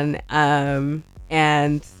man. And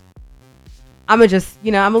I'm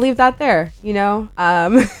gonna leave that there,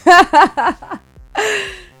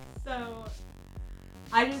 So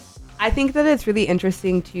I think that it's really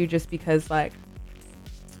interesting too, just because like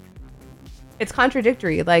it's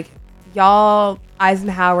contradictory. Like y'all,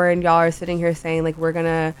 Eisenhower and y'all are sitting here saying like we're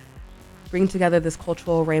gonna bring together this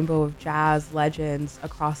cultural rainbow of jazz legends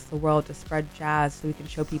across the world to spread jazz so we can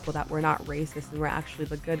show people that we're not racist and we're actually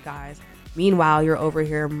the good guys. Meanwhile, you're over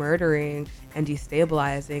here murdering and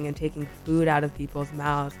destabilizing and taking food out of people's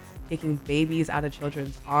mouths, taking babies out of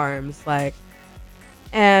children's arms, like,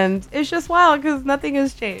 and it's just wild because nothing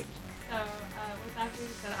has changed. So with that being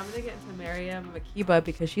said, I'm gonna get into Mariam Makeba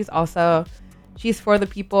because she's for the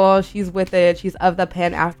people, she's with it, she's of the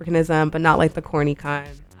Pan-Africanism, but not like the corny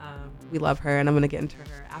kind. We love her, and I'm gonna get into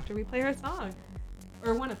her after we play her song,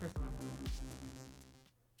 or one of her songs.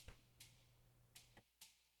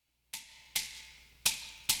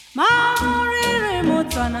 Mauriri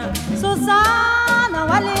Mutsana, Susana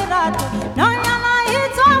Walirato, Nayana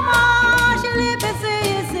Itoma, Shilipisi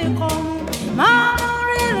Isikom.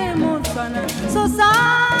 Mauriri Mutsana,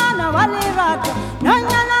 Susana Walirato,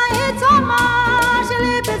 Nayana Itoma,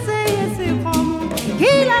 Shilipisi Isikom.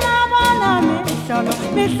 Kila Nabana Mishalo,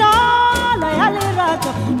 Mishalo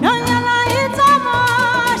Yalirato, Nayana Itoma,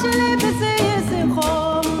 Shilipisi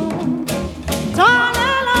Isikom.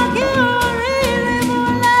 Tonela Kiuri.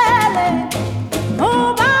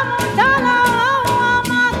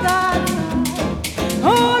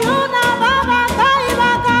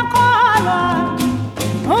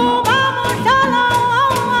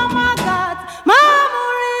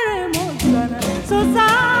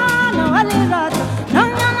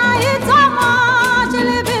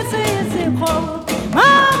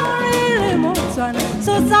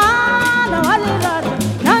 Susana Walirata,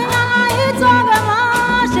 Nayana Itoga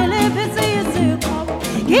Shilipisi Isikom,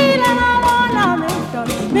 Kila Nawana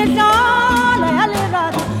Mishana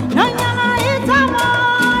Yalirata, Nayana Itama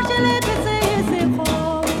Shilipisi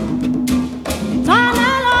Isikom,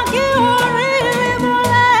 Tanela Kiuri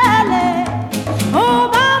Mulele,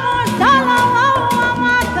 Obama Sala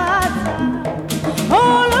Wamatata,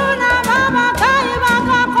 Oluna Baba Kaiba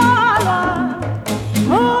Kakola,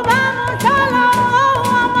 Obama Sala.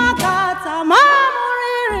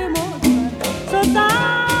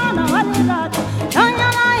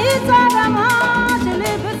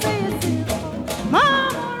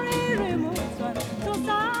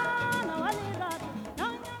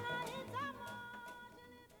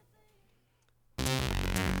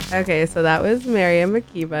 Okay, so that was Mariam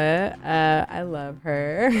Makeba. I love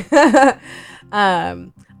her.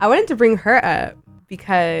 I wanted to bring her up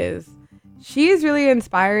because she's really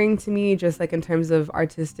inspiring to me, just like in terms of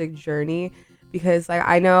artistic journey, because like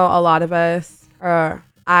I know a lot of us,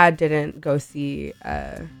 I didn't go see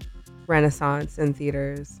Renaissance in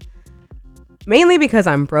theaters, mainly because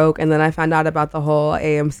I'm broke, and then I found out about the whole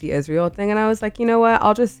AMC Israel thing, and I was like, you know what,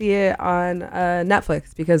 I'll just see it on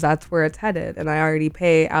Netflix because that's where it's headed, and I already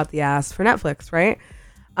pay out the ass for Netflix, right?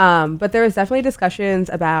 But there was definitely discussions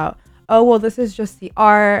about, oh, well, this is just the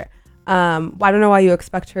art. I don't know why you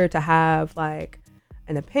expect her to have like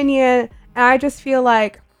an opinion. And I just feel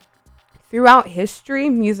like throughout history,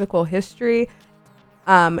 musical history,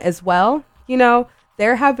 as well,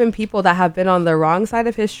 there have been people that have been on the wrong side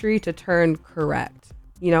of history to turn correct,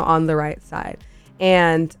 on the right side.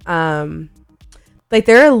 And like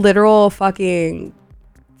there are literal fucking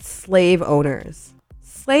slave owners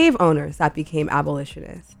that became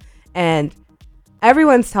abolitionists. And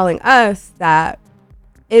everyone's telling us that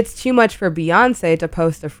it's too much for Beyonce to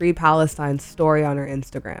post a Free Palestine story on her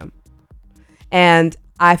Instagram. And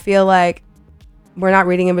I feel like we're not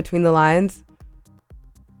reading in between the lines.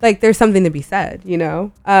 like there's something to be said, you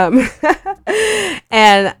know?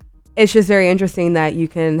 And it's just very interesting that you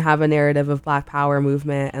can have a narrative of Black Power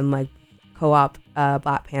movement and like co-op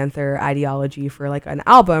Black Panther ideology for like an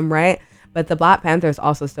album, right? But the Black Panthers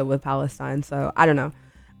also stood with Palestine. So I don't know.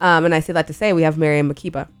 And I say that to say we have Miriam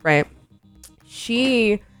Makeba, right?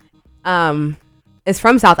 She is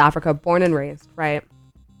from South Africa, born and raised, right?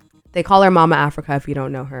 They call her Mama Africa if you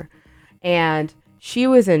don't know her. And she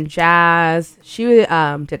was in jazz. She did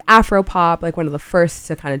Afropop, like one of the first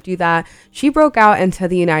to kind of do that. She broke out into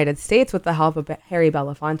the United States with the help of Harry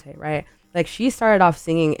Belafonte, right? Like she started off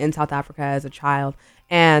singing in South Africa as a child.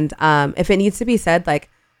 And if it needs to be said, like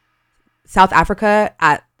South Africa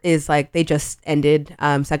is like they just ended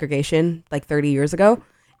segregation like 30 years ago.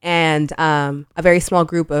 And a very small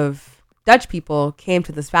group of Dutch people came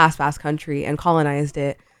to this vast country and colonized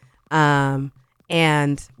it.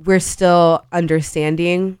 And we're still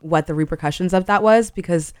understanding what the repercussions of that was,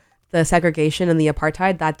 because the segregation and the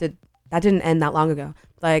apartheid that didn't end that long ago.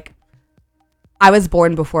 Like I was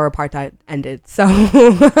born before apartheid ended. So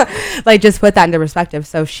like just put that into perspective.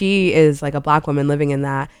 So she is like a Black woman living in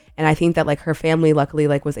that. And I think that like her family luckily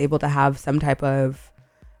like was able to have some type of,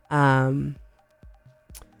 I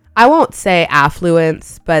won't say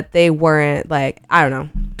affluence, but they weren't like, I don't know.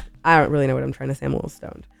 I don't really know what I'm trying to say. I'm a little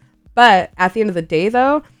stoned. But at the end of the day,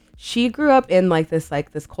 though, she grew up in like this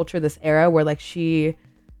culture, this era where like she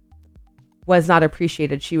was not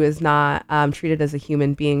appreciated. She was not treated as a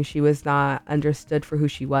human being. She was not understood for who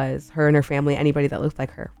she was, her and her family, anybody that looked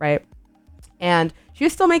like her, right? And she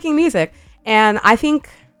was still making music. And I think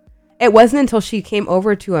it wasn't until she came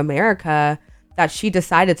over to America that she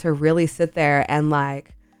decided to really sit there and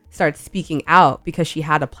like start speaking out, because she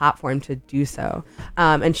had a platform to do so.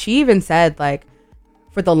 And she even said like,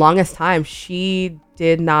 for the longest time, she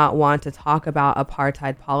did not want to talk about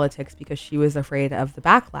apartheid politics because she was afraid of the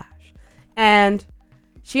backlash. And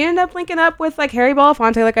she ended up linking up with like Harry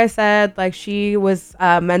Belafonte, like I said. Like she was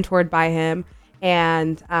mentored by him,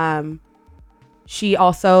 and she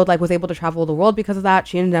also like was able to travel the world because of that.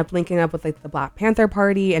 She ended up linking up with like the Black Panther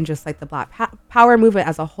Party and just like the Black Power movement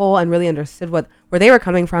as a whole, and really understood where they were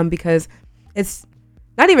coming from, because it's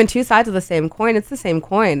not even two sides of the same coin. It's the same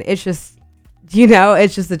coin. It's just, you know,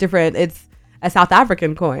 it's just it's a South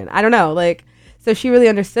African coin. I don't know. Like, so she really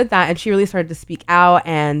understood that, and she really started to speak out,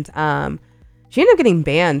 and she ended up getting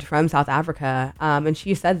banned from South Africa. And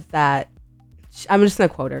she said that, I'm just going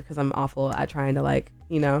to quote her because I'm awful at trying to like,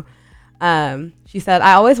 you know, she said,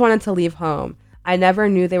 "I always wanted to leave home. I never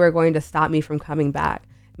knew they were going to stop me from coming back.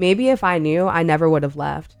 Maybe if I knew, I never would have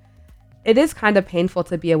left. It is kind of painful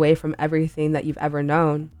to be away from everything that you've ever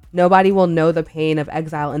known. Nobody will know the pain of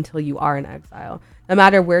exile until you are in exile. No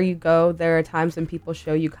matter where you go, there are times when people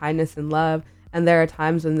show you kindness and love, and there are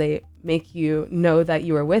times when they make you know that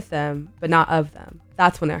you are with them, but not of them.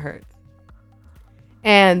 That's when it hurts."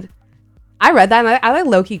 And I read that, and I like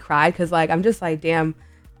low-key cried, because like I'm just like, damn,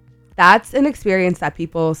 that's an experience that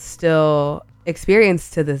people still experience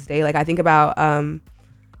to this day. Like I think about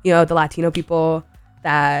you know, the Latino people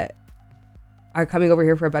that are coming over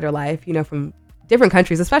here for a better life, you know, from different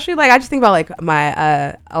countries, especially like I just think about like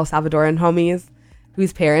my El Salvadoran homies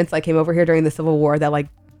whose parents like came over here during the Civil War that like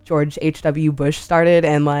George H.W. Bush started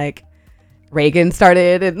and like Reagan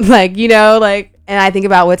started, and like, you know, like, and I think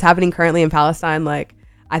about what's happening currently in Palestine. Like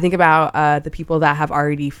I think about the people that have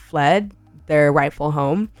already fled their rightful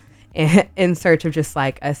home in search of just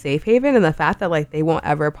like a safe haven, and the fact that like they won't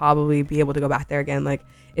ever probably be able to go back there again, like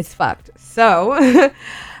it's fucked. So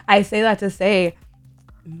I say that to say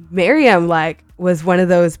Miriam like was one of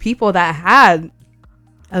those people that had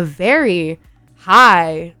a very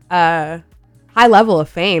high level of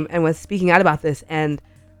fame and was speaking out about this and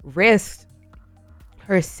risked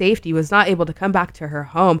her safety, was not able to come back to her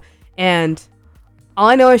home. And all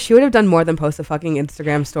I know is she would have done more than post a fucking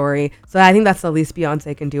Instagram story. So I think that's the least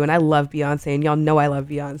Beyonce can do. And I love Beyonce, and y'all know I love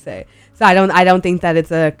Beyonce. So I don't think that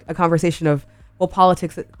it's a conversation of, well,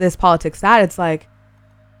 politics this, politics that. It's like,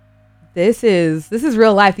 this is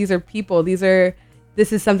real life. These are people. This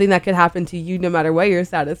is something that could happen to you no matter what your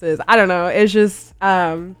status is. I don't know. It's just,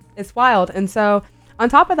 it's wild. And so on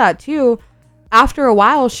top of that too, after a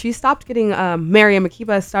while, she stopped getting, Miriam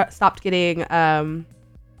Makeba stopped getting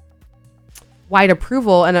white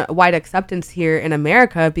approval and white acceptance here in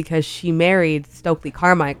America, because she married Stokely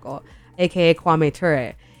Carmichael, aka Kwame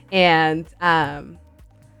Ture. And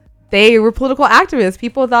they were political activists.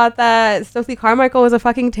 People thought that Stokely Carmichael was a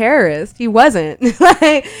fucking terrorist. He wasn't.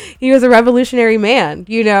 Like, he was a revolutionary man,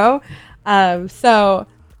 you know? So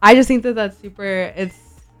I just think that that's super,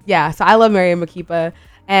 so I love Miriam Makeba.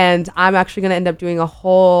 And I'm actually going to end up doing a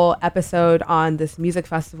whole episode on this music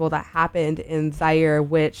festival that happened in Zaire,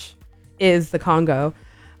 which is the Congo.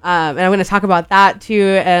 And I'm going to talk about that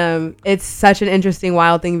too. It's such an interesting,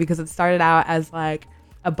 wild thing because it started out as like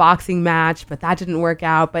a boxing match, but that didn't work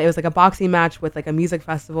out. But it was like a boxing match with like a music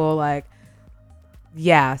festival. Like,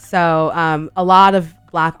 yeah. So a lot of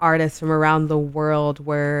Black artists from around the world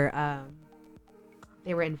were,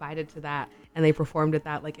 they were invited to that. And they performed at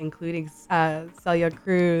that, like including Celia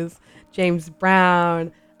Cruz, James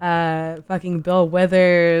Brown, fucking Bill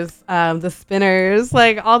Withers, the Spinners,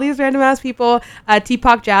 like all these random ass people.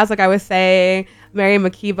 Teapot Jazz, like I was saying, Mary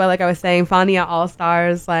Makeba, like I was saying, Fania All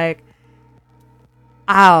Stars, like,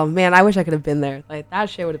 oh man, I wish I could have been there. Like that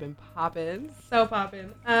shit would have been popping, so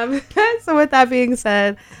popping. So with that being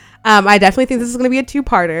said, I definitely think this is gonna be a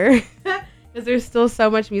two-parter because there's still so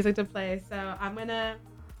much music to play. So I'm gonna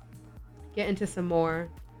get into some more.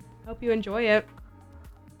 Hope you enjoy it.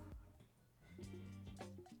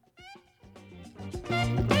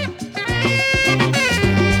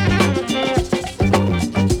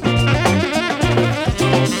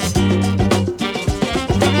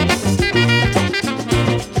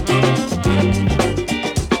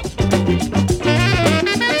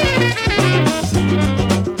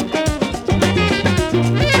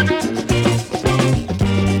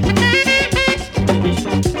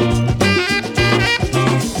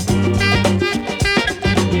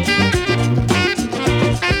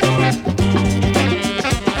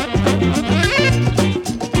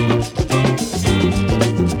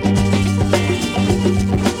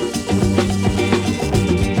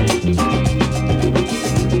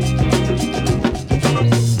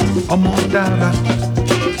 ọmọ dára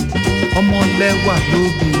ọmọ lẹ́wà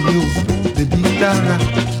lóbìnrin o bèbí dára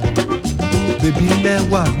bèbí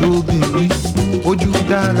lẹ́wà lóbìnrin ojú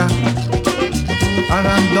dára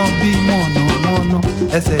ara ń dán bí mọ̀nàmọ́ná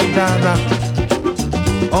ẹsẹ̀ dára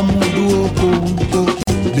ọmọ dúró kóńkó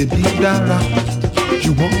bèbí dára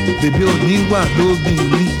ṣùgbọ́n bèbí ò ní wà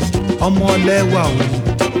lóbìnrin ọmọ lẹ́wà o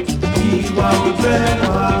ìwà ò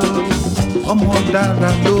lẹ́wà o ọmọ dára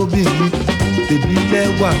lóbìnrin bèbí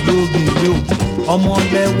lẹ́wà lóbìnrin o ọmọ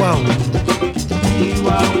lẹ́wà o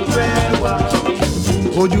ìwà ò lẹ́wà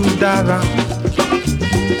o ojú dára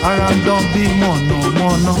ara ń dán bí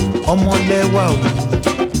mọ̀nàmọ́ná ọmọ lẹ́wà o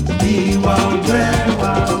ìwà ò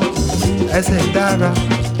lẹ́wà o ẹsẹ̀ dára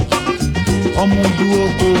ọmọ dúró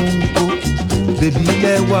kóńkó bèbí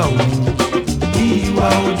lẹ́wà o ìwà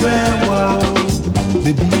ò lẹ́wà o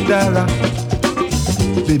bèbí dára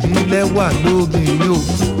bèbí lẹ́wà lóbìnrin o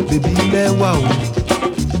bèbí lẹ́wà o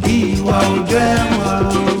ìwà ò lẹ́wà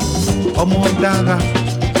o ọmọ dára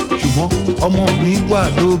ṣùgbọ́n ọmọ mi wà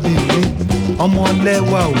lóbìnrin ọmọ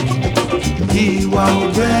lẹ́wà o ìwà ò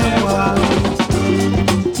lẹ́wà o.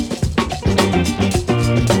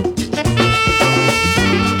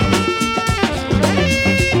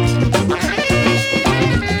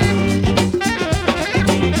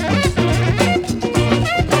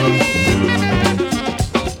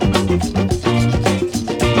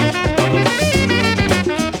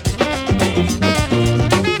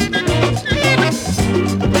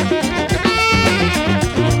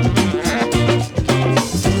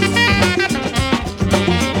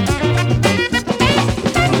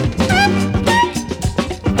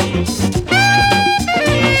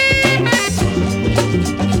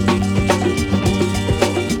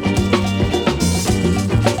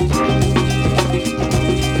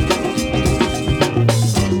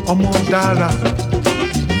 ọmọ dára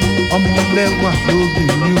ọmọ lẹ́wà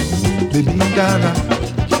lóbìnrin o bèbí dára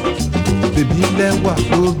bèbí lẹ́wà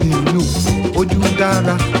lóbìnrin o ojú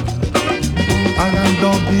dára ara ń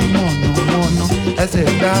dán bí mọ̀nàmọ́ná ẹsẹ̀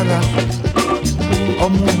dára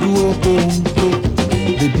ọmọ dúró kóńkó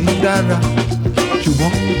bèbí dára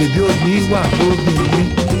ṣùgbọ́n bèbí ò ní wà lóbìnrin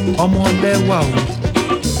ọmọ lẹ́wà o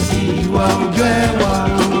ìwà ò lẹ́wà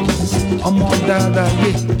o ọmọ dára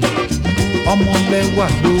yé. ọmọ lẹ́wà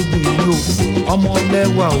lóbìnrin o ọmọ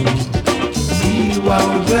lẹ́wà o ìwà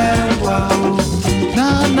ò lẹ́wà o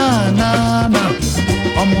náà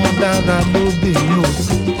ọmọ dára lóbìnrin o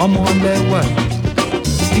ọmọ lẹ́wà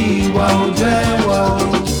ìwà ò lẹ́wà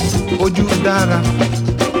o ojú dára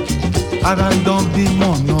ara ń dán bí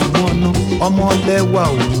mọ̀nàmọ́ná ọmọ lẹ́wà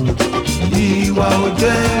o ìwà ò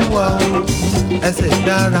lẹ́wà o ẹsẹ̀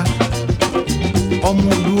dára ọmọ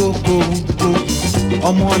dúró kóńkó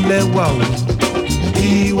ọmọ lẹ́wà o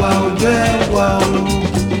ìwà ò lẹ́wà o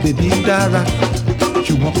bèbí dára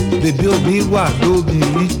ṣùgbọ́n bèbí ò ní wà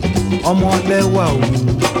lóbìnrin ọmọ lẹ́wà o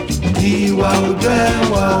ìwà ò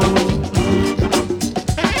lẹ́wà o.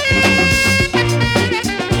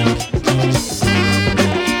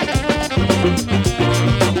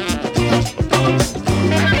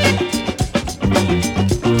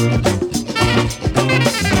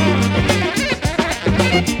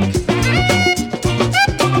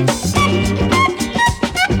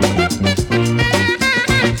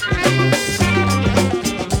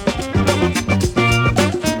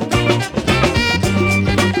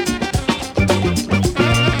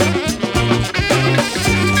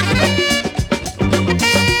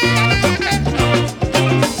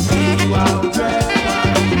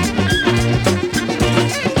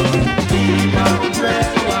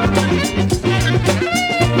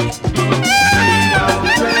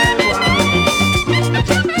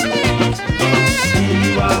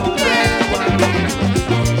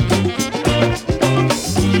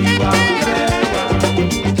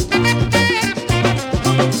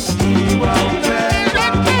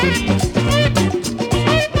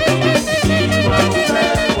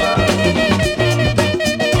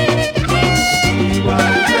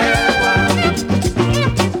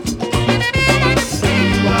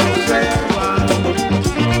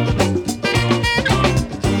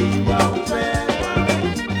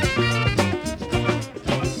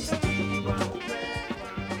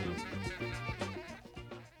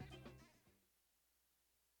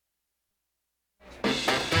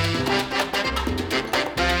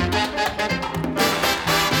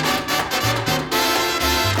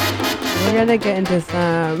 gonna get into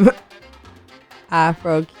some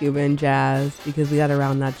Afro-Cuban jazz because we gotta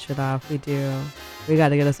round that shit off. We do. We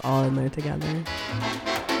gotta get us all in there together.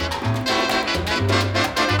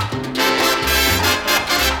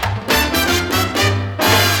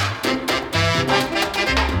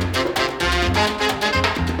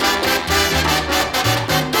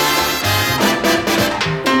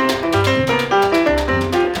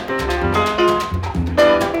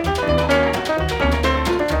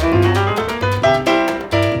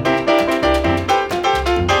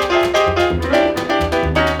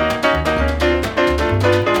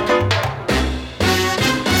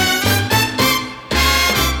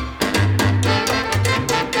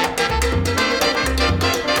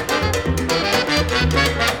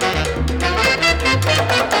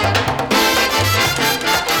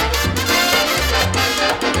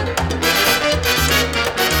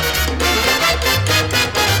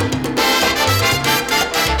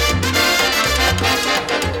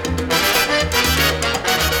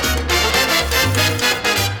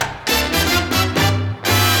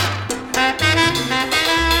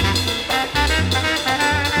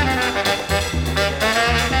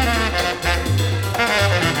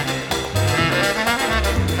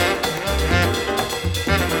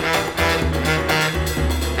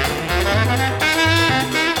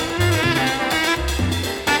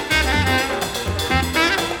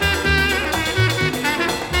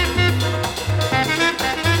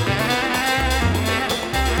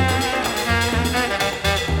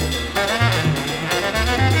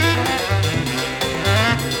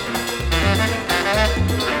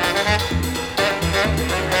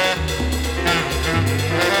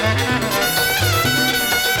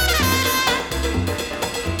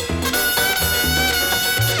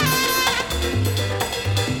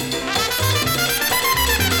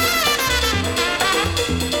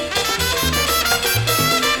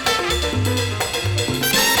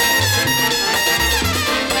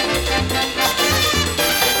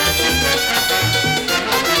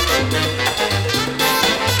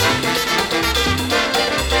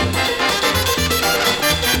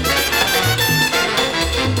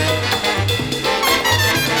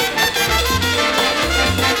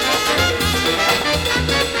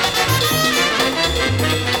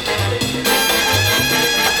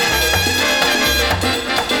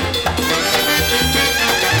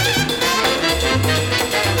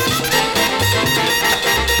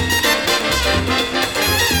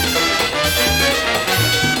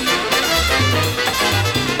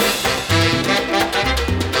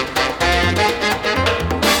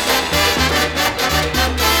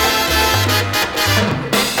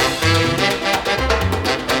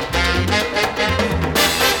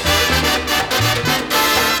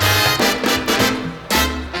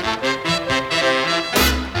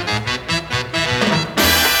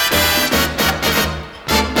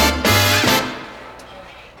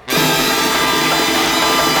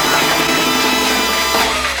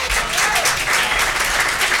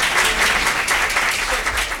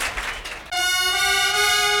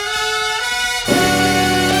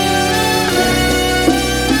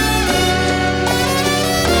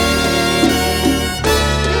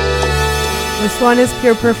 This one is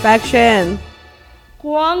pure perfection.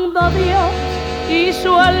 Cuando Dios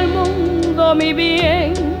hizo al mundo, mi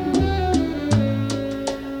bien,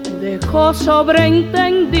 dejó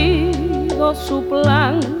sobreentendido su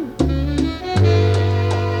plan,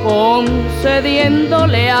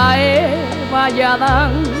 concediéndole a Eva y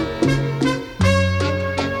Adán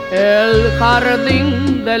el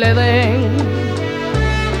jardín del Edén.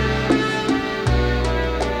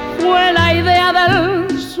 Fue la idea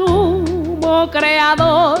del sumo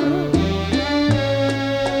creador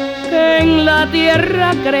que en la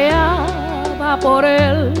tierra creada por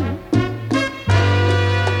él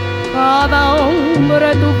cada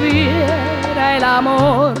hombre tuviera el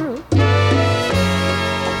amor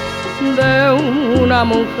de una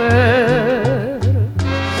mujer.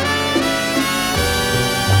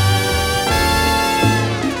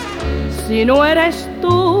 Si no eres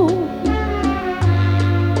tú,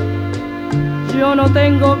 yo no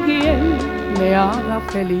tengo quien me haga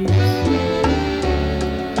feliz,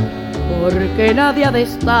 porque nadie ha de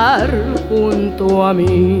estar junto a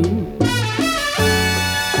mí.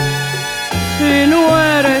 Si no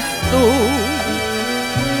eres tú,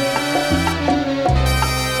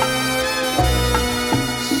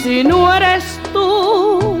 si no eres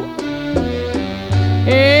tú,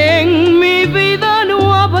 en mi vida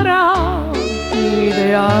no habrá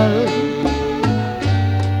ideal,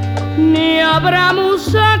 ni habrá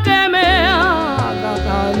musa que me haga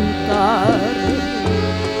cantar.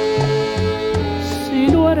 Si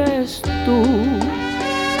no eres tú,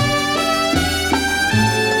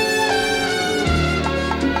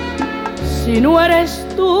 no eres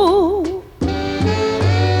tú,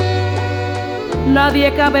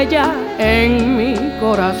 nadie cabe ya en mi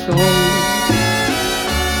corazón.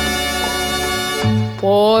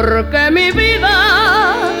 Porque mi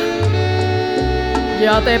vida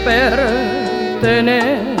ya te pertenece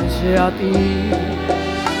a ti.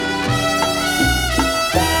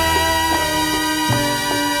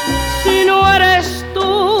 Si no eres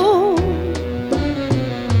tú,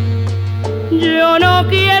 yo no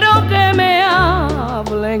quiero que me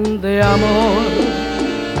hablen de amor,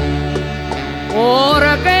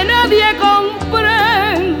 porque nadie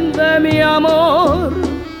comprende mi amor.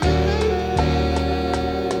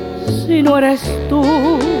 Si no eres tú,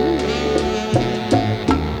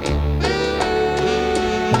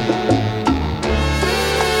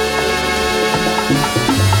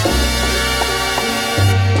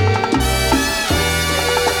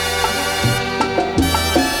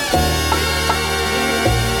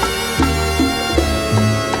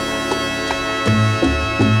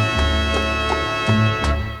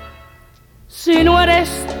 si no eres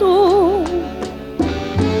tú,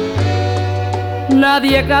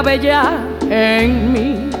 nadie cabe ya en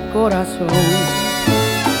mi corazón.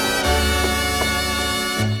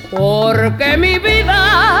 Porque mi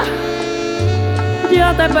vida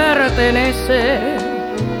ya te pertenece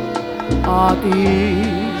a ti.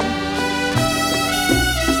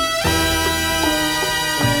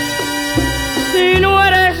 Si no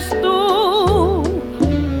eres tú,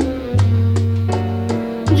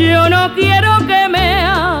 yo no quiero que me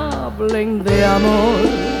hablen de amor,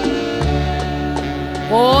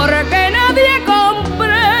 porque nadie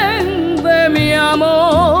comprende mi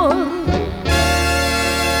amor.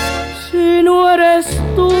 Si no eres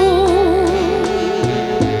tú,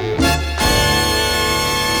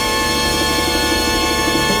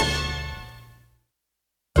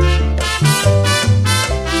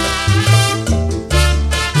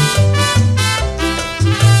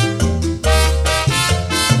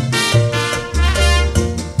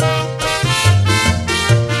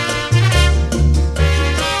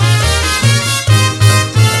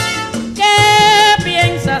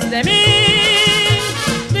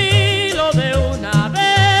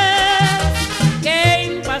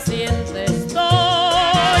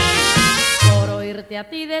 a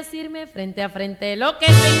ti decirme frente a frente lo que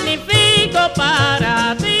significo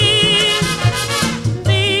para ti.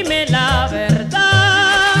 Dime la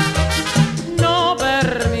verdad, no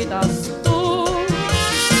permitas tú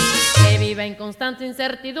que viva en constante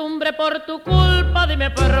incertidumbre por tu culpa. Dime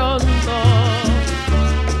pronto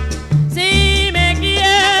si me quieres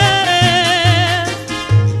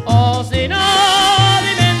o si no.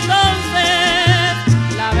 Dime entonces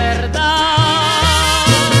la verdad.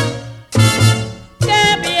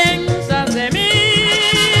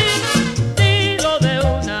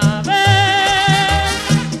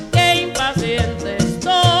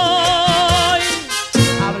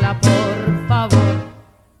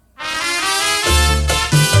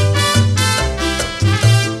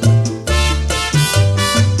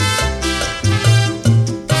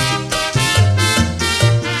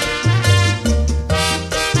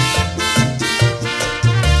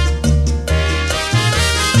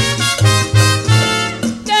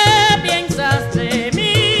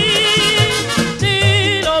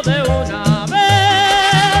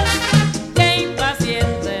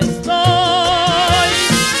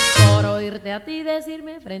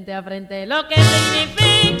 Frente a frente lo que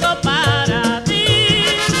significo para ti.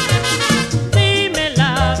 Dime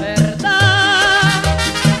la verdad,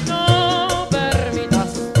 no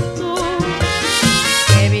permitas tú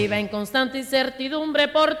que viva en constante incertidumbre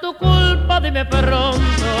por tu culpa. Dime pronto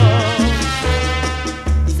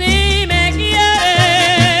si me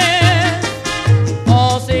quieres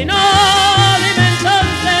o si no. Dime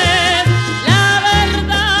entonces la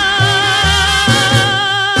verdad.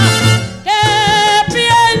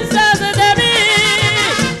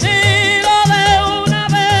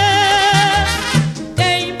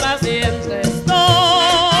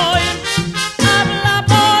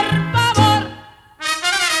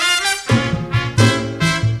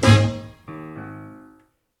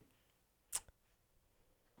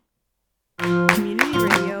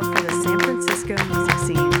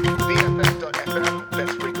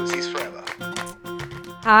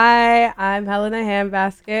 Hi, I'm Helena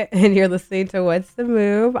Handbasket, and you're listening to What's the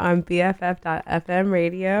Move on BFF.FM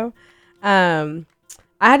radio. I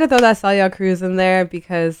had to throw that Celia Cruz in there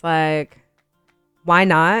because, like, why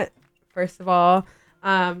not? First of all,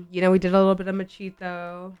 we did a little bit of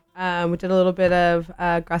Machito. We did a little bit of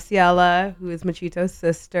Graciela, who is Machito's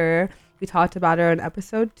sister. We talked about her in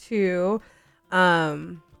episode 2. I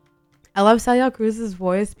love Celia Cruz's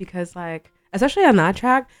voice because, like, especially on that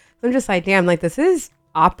track. So I'm just like, damn, like this is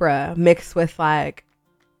opera mixed with like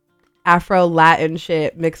Afro Latin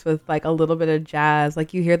shit mixed with like a little bit of jazz.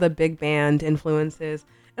 Like you hear the big band influences,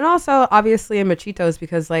 and also obviously in Machitos,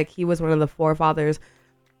 because like he was one of the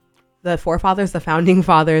founding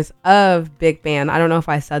fathers of big band. I don't know if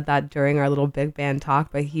I said that during our little big band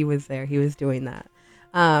talk, but he was there. He was doing that.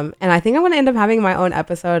 And I think I'm going to end up having my own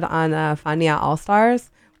episode on Fania All-Stars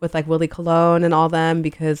with like Willie Colon and all them,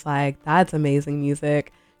 because like that's amazing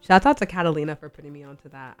music. Shout out to Catalina for putting me onto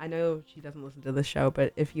that. I know she doesn't listen to the show,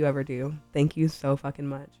 but if you ever do, thank you so fucking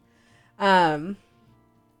much.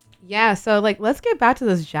 Yeah, so like let's get back to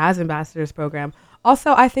this Jazz Ambassadors program.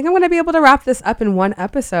 Also, I think I'm going to be able to wrap this up in one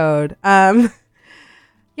episode.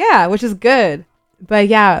 Yeah, which is good. But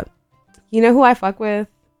yeah, you know who I fuck with?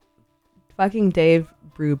 Fucking Dave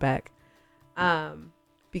Brubeck.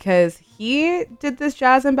 Because he did this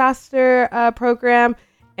Jazz Ambassador program,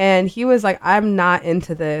 and he was like, I'm not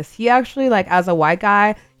into this. He actually, like, as a white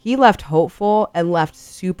guy, he left hopeful and left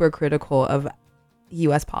super critical of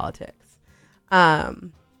U.S. politics.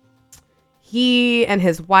 He and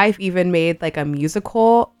his wife even made like a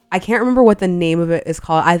musical. I can't remember what the name of it is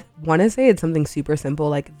called. I want to say it's something super simple,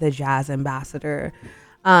 like The Jazz Ambassador.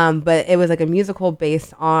 But it was like a musical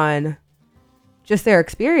based on just their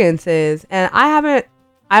experiences. And I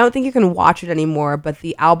don't think you can watch it anymore, but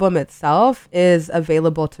the album itself is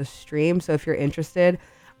available to stream. So if you're interested,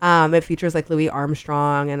 it features like Louis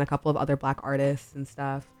Armstrong and a couple of other Black artists and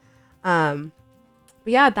stuff. But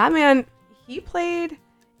yeah, that man, he played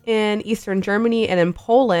in Eastern Germany and in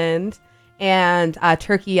Poland and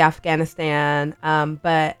Turkey, Afghanistan.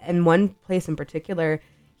 But in one place in particular,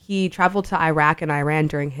 he traveled to Iraq and Iran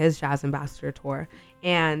during his Jazz Ambassador tour.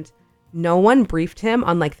 And no one briefed him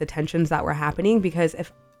on like the tensions that were happening, because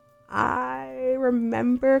if I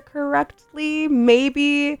remember correctly,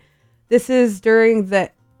 maybe this is during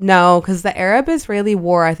because the Arab-Israeli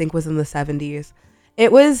war, I think, was in the 70s.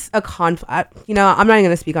 It was a conflict. I'm not even going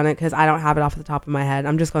to speak on it because I don't have it off the top of my head.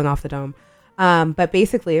 I'm just going off the dome. But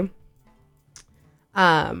basically,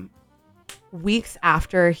 weeks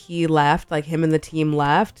after he left, like him and the team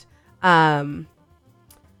left, Iraq's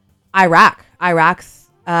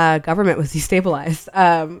government was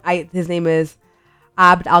destabilized. His name is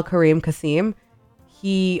Abd al-Karim Qasim.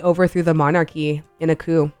 He overthrew the monarchy in a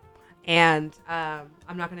coup. And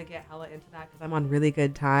I'm not going to get hella into that because I'm on really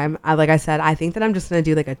good time. Like I said, I think that I'm just going to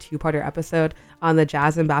do like a 2-parter episode on the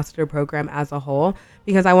Jazz Ambassador program as a whole,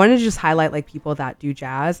 because I wanted to just highlight like people that do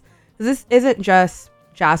jazz. Because this isn't just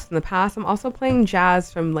jazz from the past. I'm also playing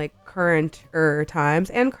jazz from like current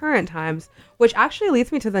times, which actually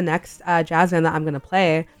leads me to the next jazz band that I'm going to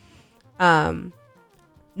play.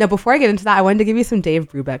 Now, before I get into that, I wanted to give you some Dave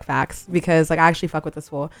Brubeck facts, because like I actually fuck with this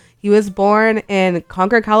fool. He was born in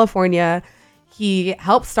Concord, California. He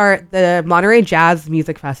helped start the Monterey Jazz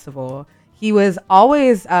Music Festival. He was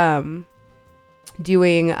always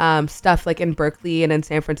doing stuff like in Berkeley and in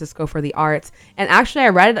San Francisco for the arts. And actually, I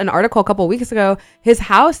read an article a couple weeks ago. His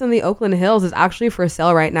house in the Oakland Hills is actually for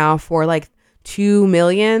sale right now for like $2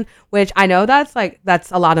 million, which I know that's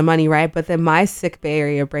a lot of money, right? But then my sick Bay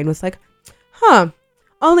Area brain was like,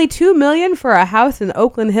 only $2 million for a house in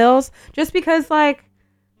Oakland Hills? Just because, like,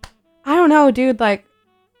 I don't know, dude, like,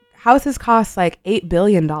 houses cost like $8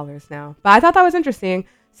 billion now. But I thought that was interesting.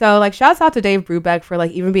 So, like, shouts out to Dave Brubeck for,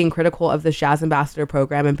 like, even being critical of this Jazz Ambassador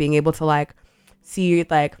program and being able to, like, see,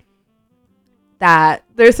 like, that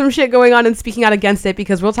there's some shit going on and speaking out against it,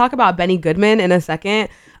 because we'll talk about Benny Goodman in a second.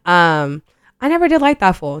 I never did like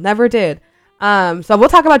that fool. Never did. So we'll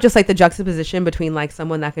talk about just like the juxtaposition between like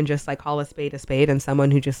someone that can just like call a spade and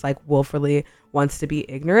someone who just like willfully wants to be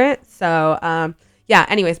ignorant. So yeah,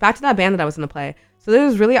 anyways, back to that band that I was going to play. So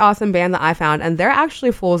there's this really awesome band that I found, and they're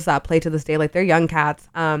actually fools that play to this day. Like, they're young cats.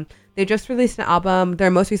 They just released an album,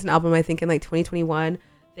 their most recent album, I think in like 2021.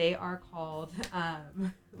 They are called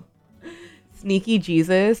Sneaky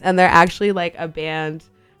Jesus, and they're actually like a band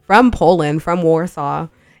from Poland, from Warsaw.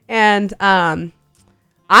 And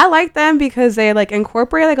I like them because they like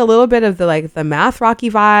incorporate like a little bit of the math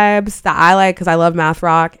rocky vibes that I like, because I love math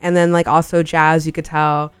rock, and then like also jazz, you could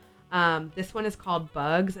tell. This one is called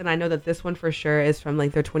Bugs, and I know that this one for sure is from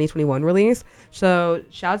like their 2021 release. So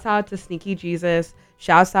shouts out to Sneaky Jesus.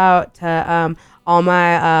 Shouts out to all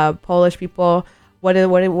my Polish people. What do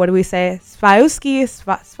we say? Swauski.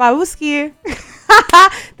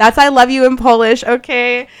 That's I love you in Polish.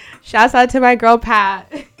 Okay. Shouts out to my girl Pat.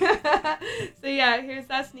 So yeah, here's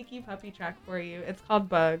that sneaky puppy track for you. It's called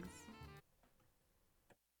Bugs.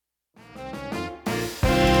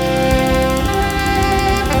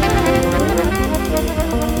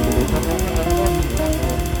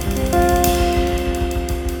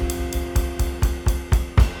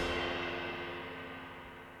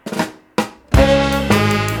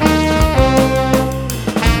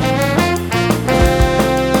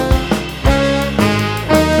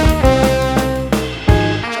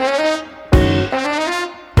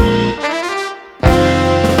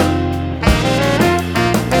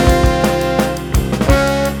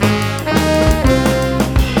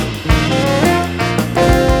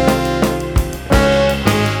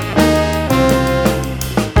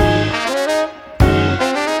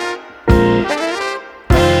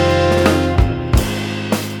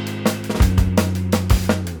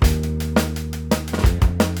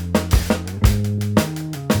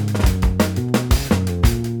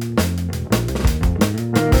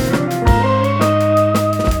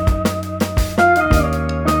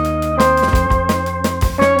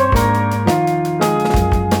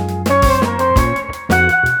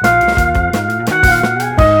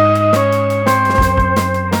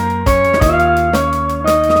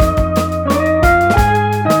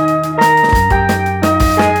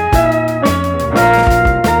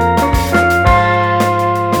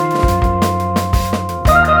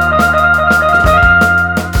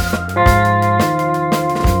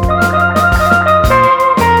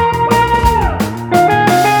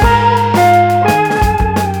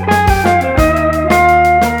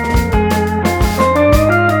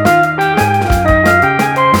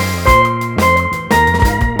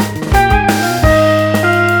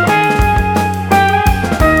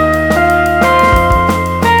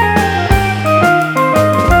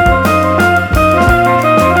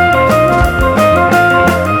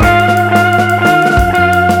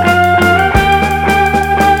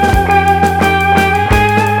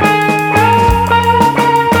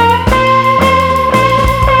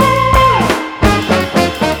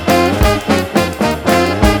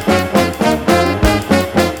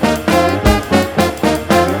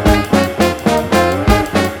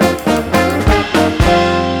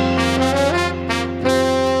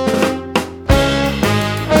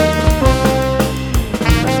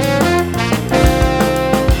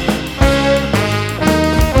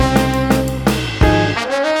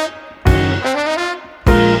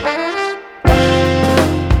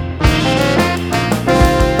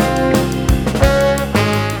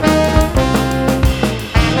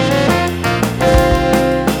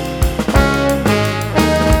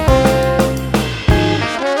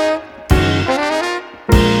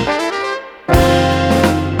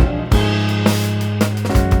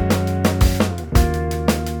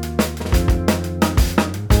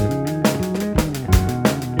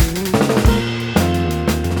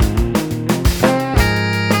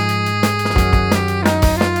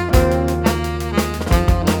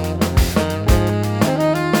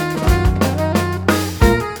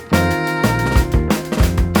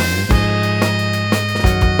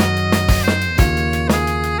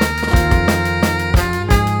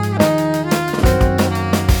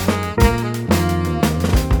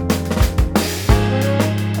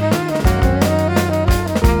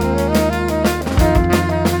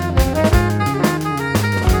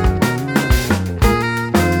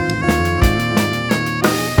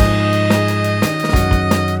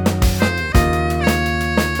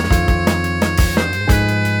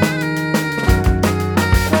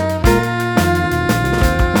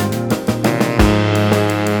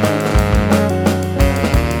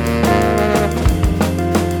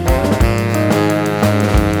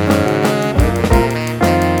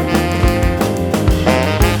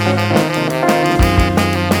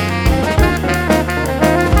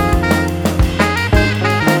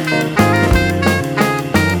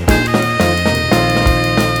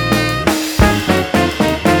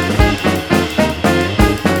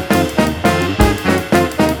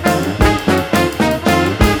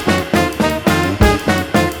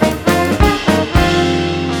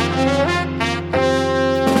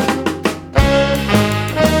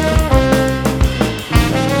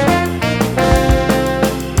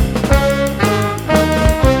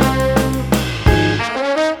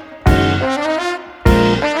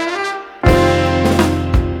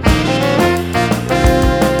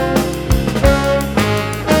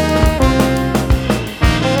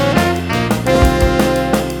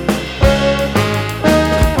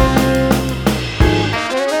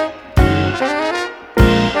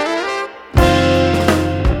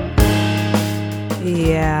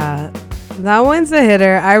 that one's a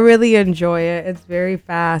hitter. I really enjoy it. It's very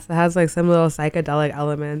fast. It has like some little psychedelic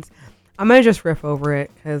elements. I'm gonna just riff over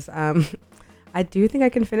it because I do think I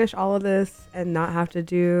can finish all of this and not have to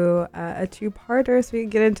do a two-parter, so we can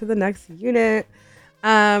get into the next unit.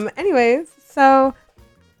 Anyways, so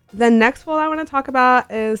the next one I want to talk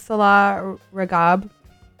about is Salah Ragab,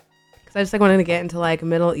 because I just like wanted to get into like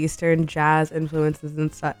Middle Eastern jazz influences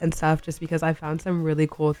and stuff, just because I found some really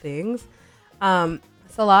cool things.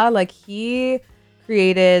 Salah, like, he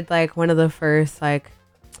created like one of the first like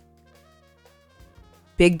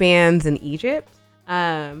big bands in Egypt.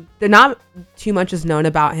 They're not too much is known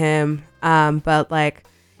about him, but like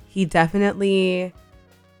he definitely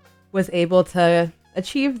was able to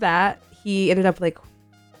achieve that. He ended up like,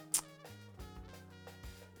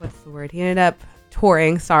 what's the word? He ended up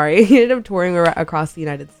touring. Sorry, he ended up touring across the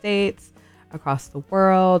United States, across the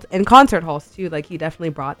world, in concert halls too. Like, he definitely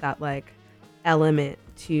brought that like element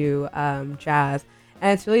to jazz,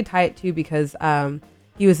 and it's really tight too because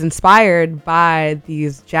he was inspired by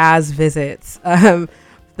these jazz visits, the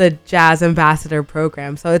Jazz Ambassador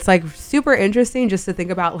program. So it's like super interesting just to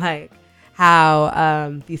think about like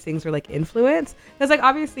how these things are like influenced, because like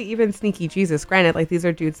obviously even Sneaky Jesus, granted, like these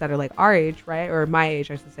are dudes that are like our age, right, or my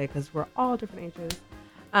age I should say, because we're all different ages,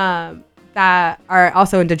 that are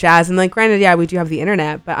also into jazz. And like granted, yeah, we do have the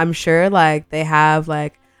internet, but I'm sure like they have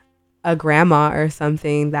like a grandma or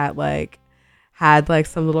something that like had like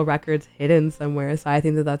some little records hidden somewhere. So I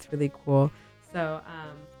think that that's really cool. So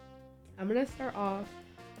I'm gonna start off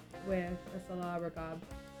with a Salah Ragab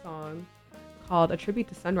song called A Tribute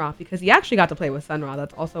to Sun Ra, because he actually got to play with Sun Ra.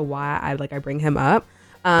 That's also why I bring him up,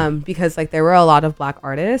 because like there were a lot of black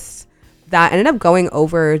artists that ended up going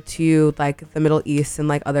over to like the Middle East and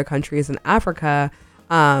like other countries in Africa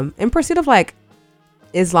in pursuit of like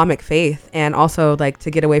Islamic faith, and also like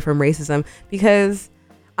to get away from racism. Because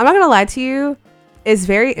I'm not gonna lie to you, it's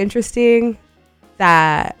very interesting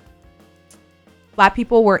that Black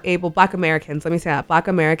Americans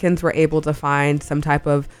were able to find some type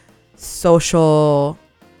of social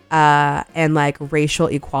and like racial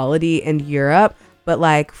equality in Europe, but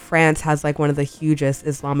like France has like one of the hugest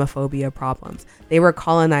Islamophobia problems. They were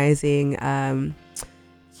colonizing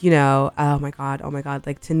oh my god,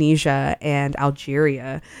 like Tunisia and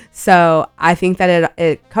Algeria. So I think that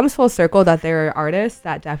it comes full circle that there are artists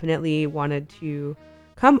that definitely wanted to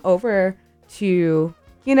come over to,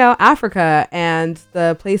 Africa and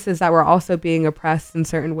the places that were also being oppressed in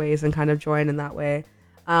certain ways and kind of join in that way.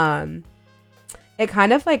 It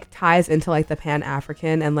kind of like ties into like the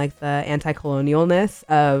Pan-African and like the anti-colonialness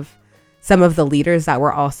of some of the leaders that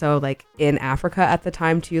were also like in Africa at the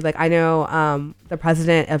time too. Like I know the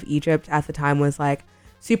president of Egypt at the time was like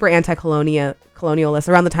super anti-colonialist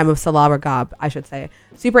around the time of Salah Ragab, I should say.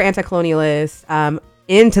 Super anti-colonialist,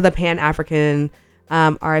 into the Pan-African,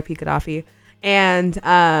 R.I.P. Gaddafi,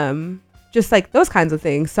 and just like those kinds of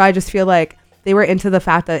things. So I just feel like they were into the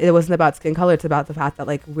fact that it wasn't about skin color, it's about the fact that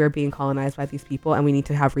like we're being colonized by these people and we need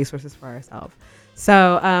to have resources for ourselves.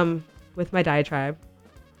 So with my diatribe,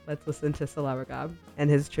 let's listen to Salah Ragab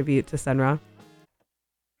and his tribute to Sun Ra.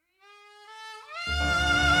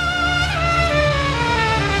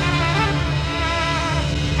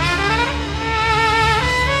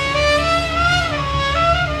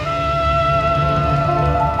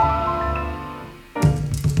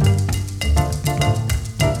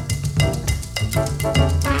 Thank you.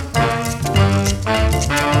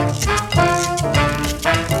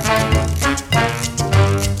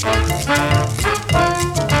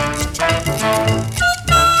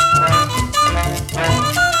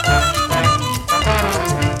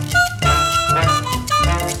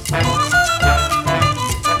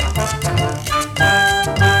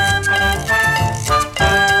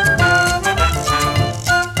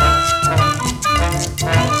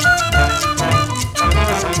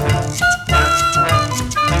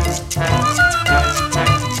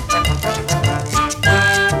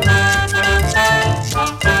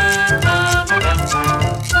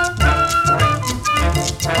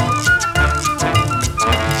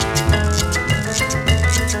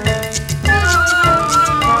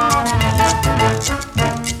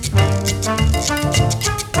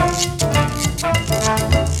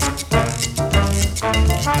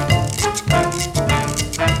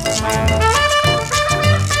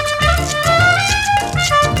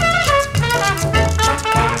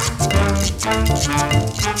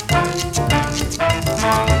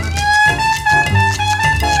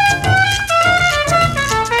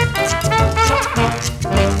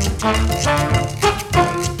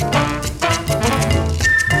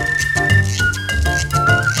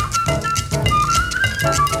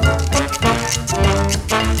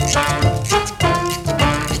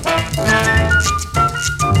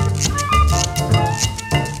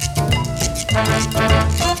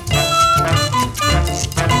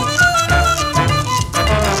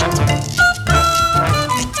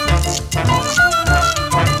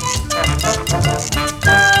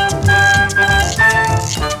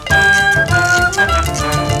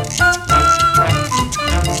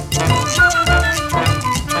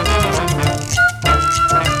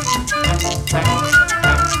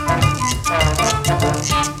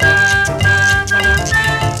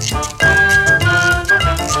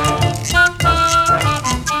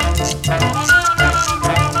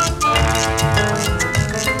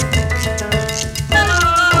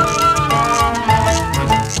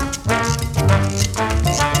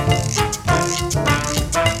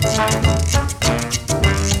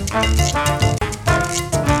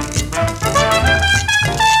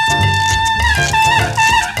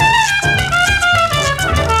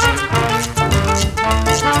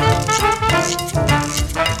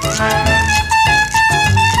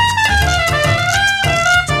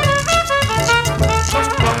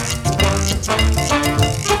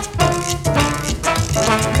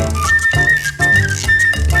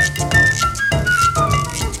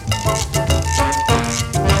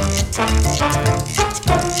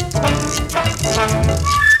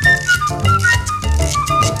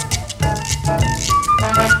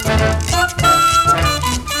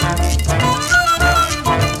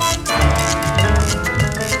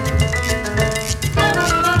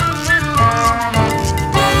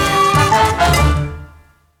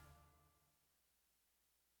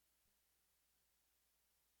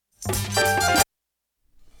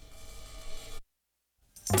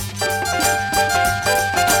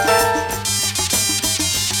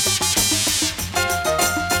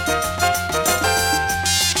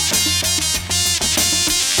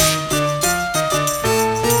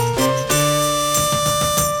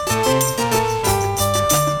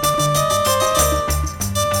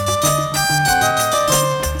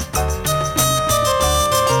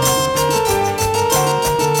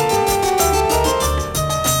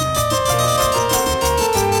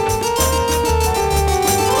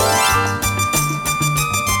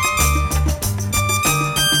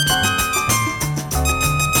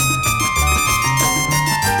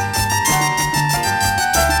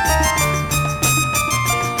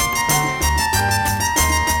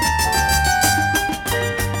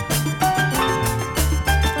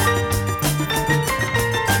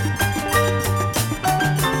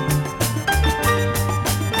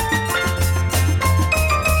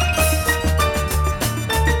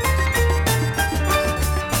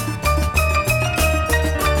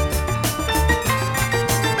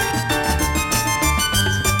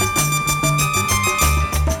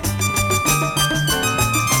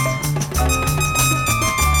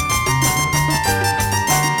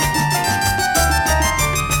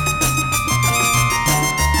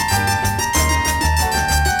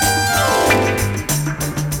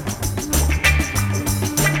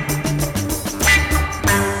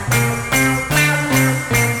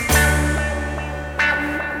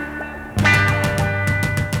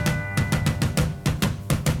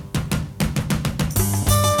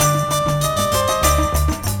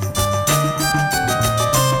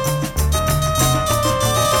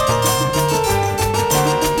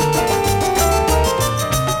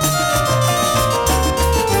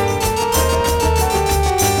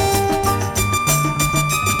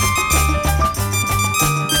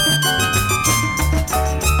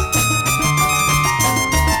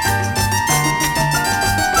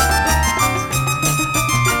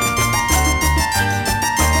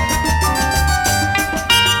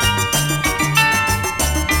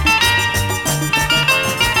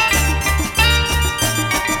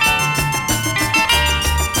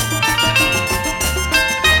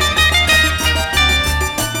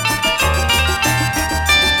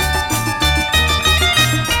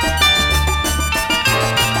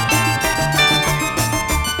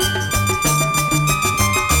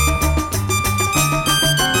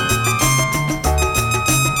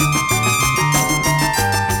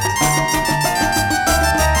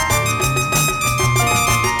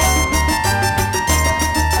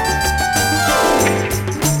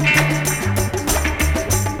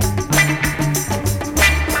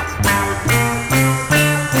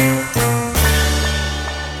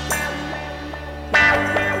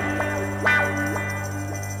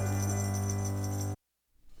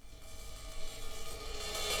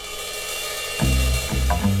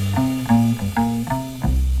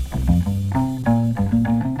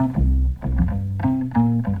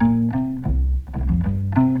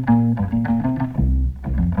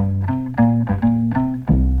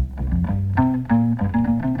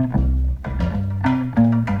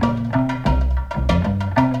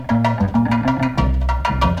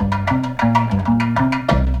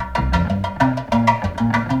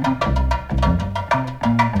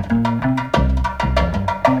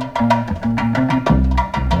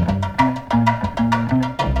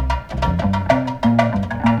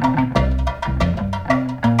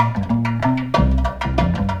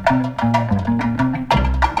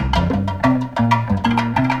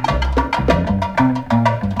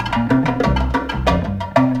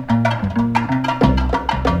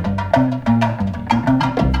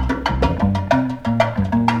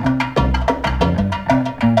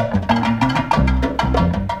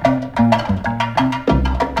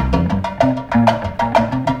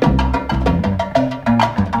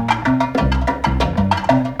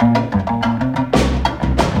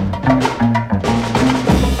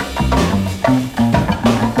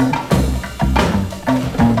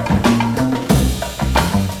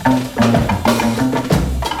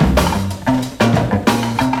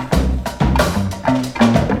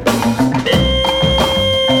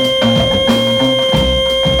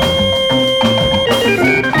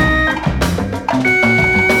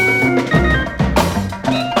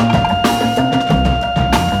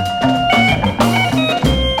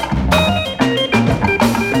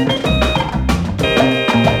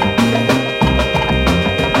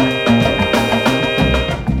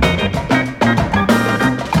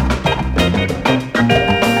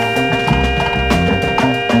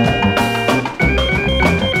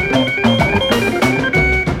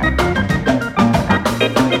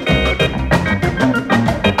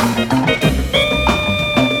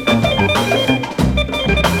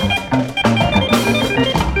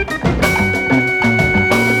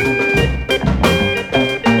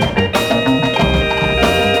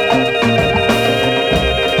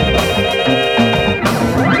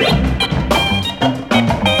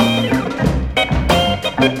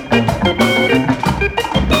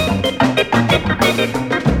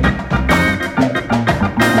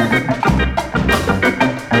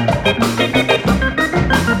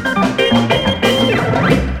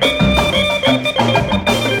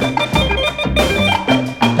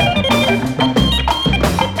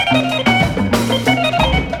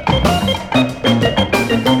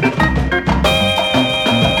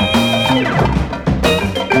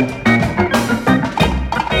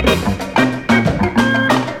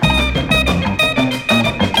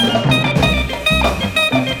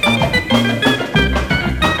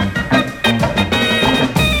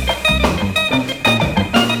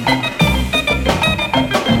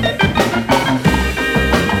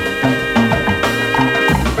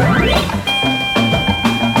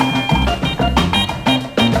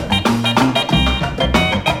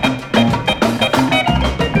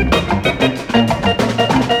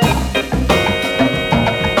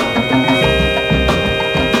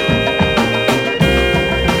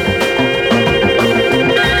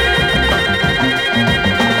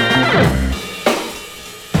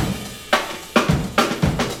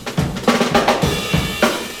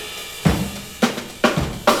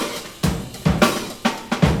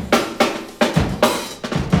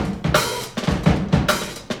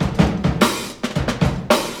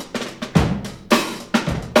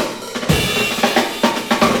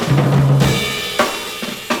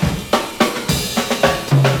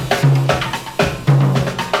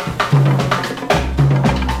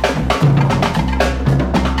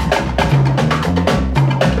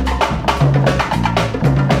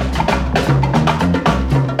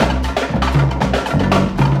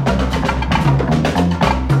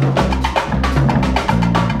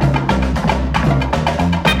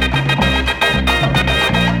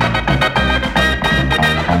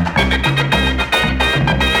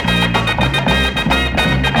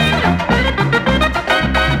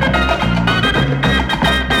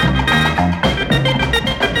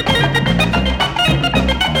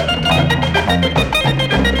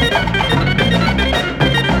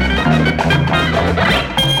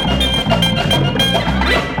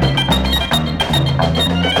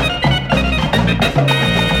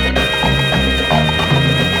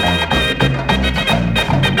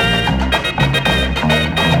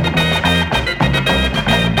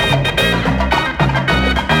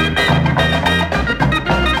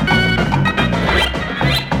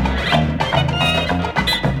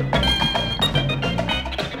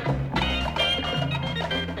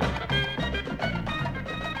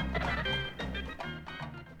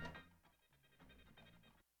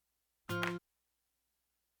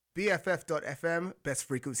 BFF.FM, best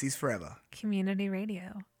frequencies forever. Community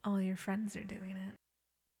radio. All your friends are doing it.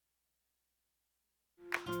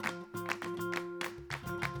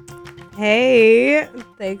 Hey,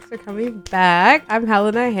 thanks for coming back. I'm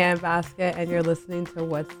Helena Handbasket, and you're listening to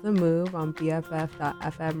What's the Move on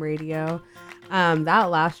BFF.FM radio. That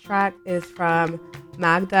last track is from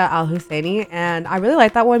Magda Al Husseini, and I really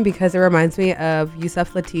like that one because it reminds me of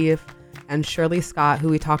Yusef Lateef and Shirley Scott, who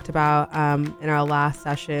we talked about in our last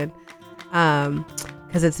session,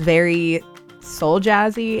 because it's very soul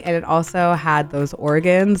jazzy, and it also had those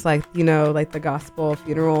organs, like, you know, like the gospel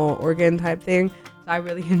funeral organ type thing. So I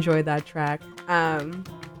really enjoyed that track.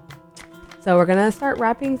 So we're gonna start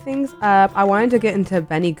wrapping things up. I wanted to get into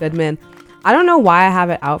Benny Goodman. I don't know why I have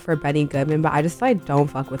it out for Benny Goodman, but I just like don't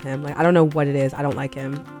fuck with him. Like, I don't know what it is. I don't like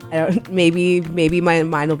him. Maybe my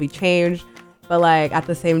mind will be changed. But like at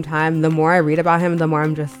the same time, the more I read about him, the more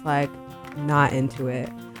I'm just like not into it.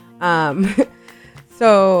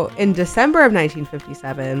 So in December of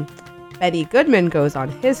 1957, Benny Goodman goes on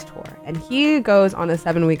his tour, and he goes on a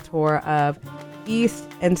 7-week tour of East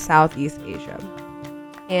and Southeast Asia.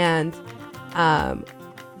 And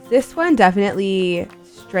this one definitely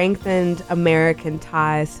strengthened American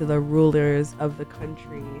ties to the rulers of the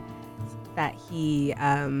country that he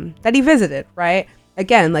visited, right?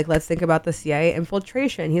 Again, like, let's think about the CIA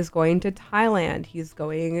infiltration. He's going to Thailand. He's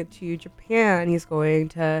going to Japan. He's going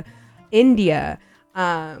to India.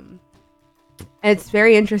 And it's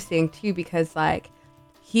very interesting, too, because, like,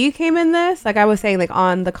 he came in this, like I was saying, like,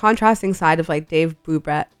 on the contrasting side of, like, Dave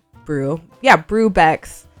Brubeck's,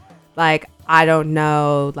 like, I don't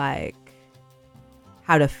know, like,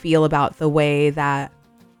 how to feel about the way that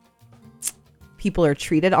people are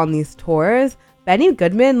treated on these tours. Benny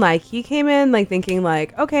Goodman, like, he came in like thinking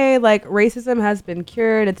like, okay, like, racism has been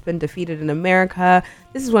cured, it's been defeated in America,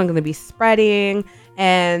 this is what I'm going to be spreading.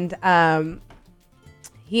 And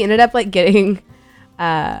he ended up like getting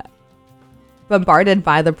bombarded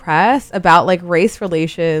by the press about like race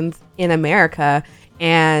relations in America,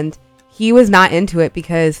 and he was not into it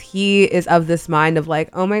because he is of this mind of like,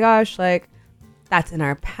 oh my gosh, like, that's in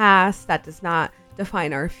our past, that does not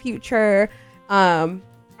define our future.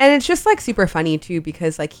 And it's just like super funny too,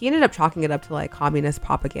 because like he ended up chalking it up to like communist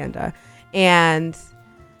propaganda. And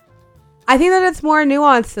I think that it's more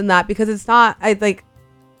nuanced than that, because it's not,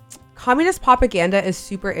 communist propaganda is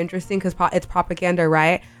super interesting because it's propaganda,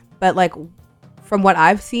 right? But like from what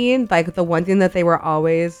I've seen, like the one thing that they were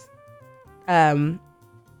always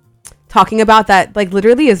talking about that like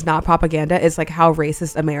literally is not propaganda is like how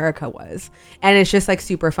racist America was. And it's just like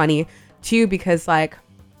super funny too, because like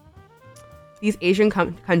these Asian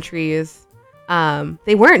countries,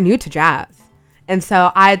 they weren't new to jazz. And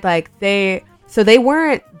so they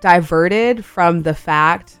weren't diverted from the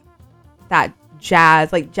fact that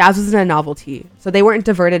jazz wasn't a novelty. So they weren't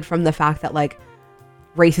diverted from the fact that like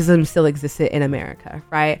racism still existed in America,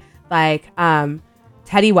 right? Like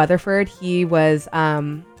Teddy Weatherford, he was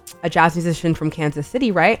a jazz musician from Kansas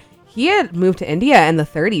City, right? He had moved to India in the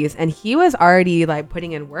 30s, and he was already like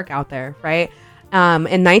putting in work out there, right? In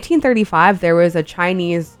 1935, there was a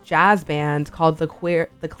Chinese jazz band called the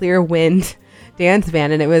Clear Wind Dance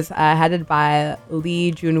Band, and it was headed by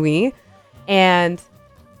Lee Junhui, and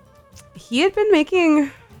he had been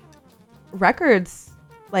making records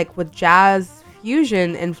like with jazz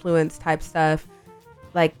fusion influence type stuff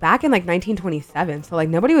like back in like 1927. So like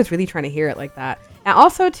nobody was really trying to hear it like that. And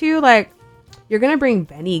also too, like, you're gonna bring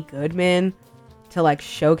Benny Goodman to like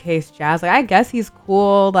showcase jazz. Like, I guess he's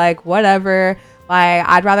cool, like whatever. Like,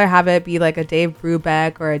 I'd rather have it be like a Dave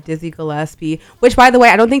Brubeck or a Dizzy Gillespie, which, by the way,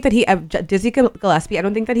 I don't think that Dizzy Gillespie, I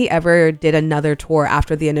don't think that he ever did another tour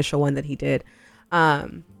after the initial one that he did.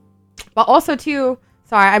 But also too,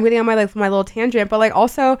 sorry, I'm getting on my little tangent, but like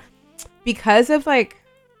also because of like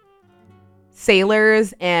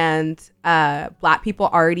sailors and black people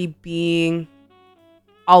already being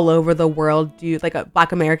all over the world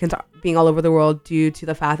black Americans being all over the world due to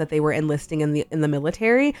the fact that they were enlisting in the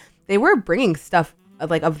military, they were bringing stuff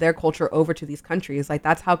of their culture over to these countries. Like,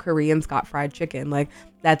 that's how Koreans got fried chicken. Like,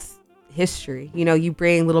 that's history. You know, you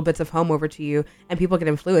bring little bits of home over to you and people get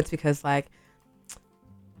influenced because like,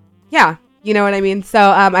 yeah, you know what I mean? So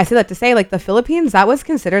I say that to say like the Philippines, that was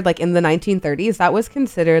considered like in the 1930s, that was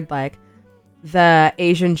considered like the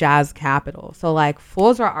Asian jazz capital. So like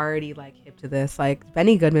fools are already like hip to this. Like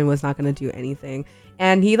Benny Goodman was not going to do anything,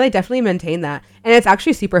 and he like definitely maintained that. And it's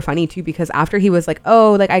actually super funny too, because after he was like,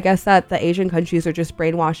 oh, like I guess that the Asian countries are just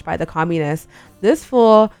brainwashed by the communists, this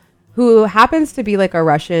fool, who happens to be like a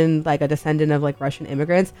Russian, like a descendant of like Russian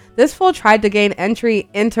immigrants, this fool tried to gain entry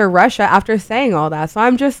into Russia after saying all that. So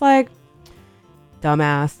I'm just like,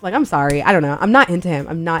 dumbass. Like, I'm sorry. I don't know. I'm not into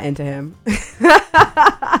him.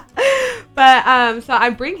 But so I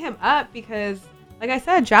bring him up because, like I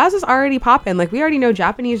said, jazz is already popping. Like, we already know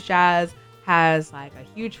Japanese jazz has like a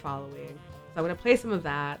huge following. So I'm gonna play some of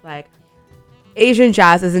that. Like, Asian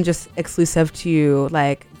jazz isn't just exclusive to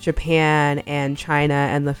like Japan and China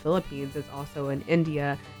and the Philippines. It's also in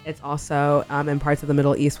India. It's also in parts of the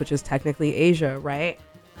Middle East, which is technically Asia, right?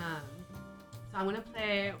 So I'm gonna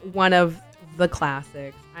play one of the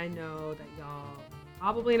classics. I know that y'all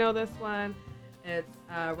probably know this one. It's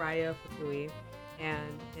Ryo Fukui,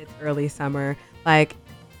 and it's Early Summer. Like,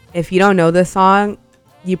 if you don't know this song,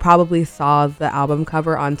 you probably saw the album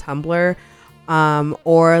cover on Tumblr,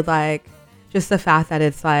 or like just the fact that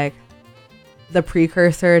it's like the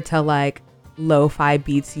precursor to like lo-fi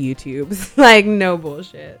beats YouTubes. Like, no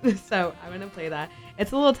bullshit. So I'm gonna play that.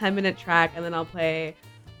 It's a little 10-minute track, and then I'll play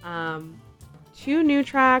 2 new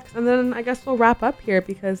tracks, and then I guess we'll wrap up here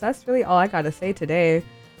because that's really all I gotta say today.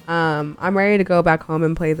 I'm ready to go back home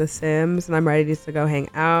and play The Sims, and I'm ready just to go hang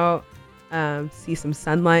out, see some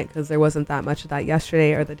sunlight because there wasn't that much of that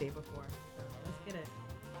yesterday or the day before. So let's get it.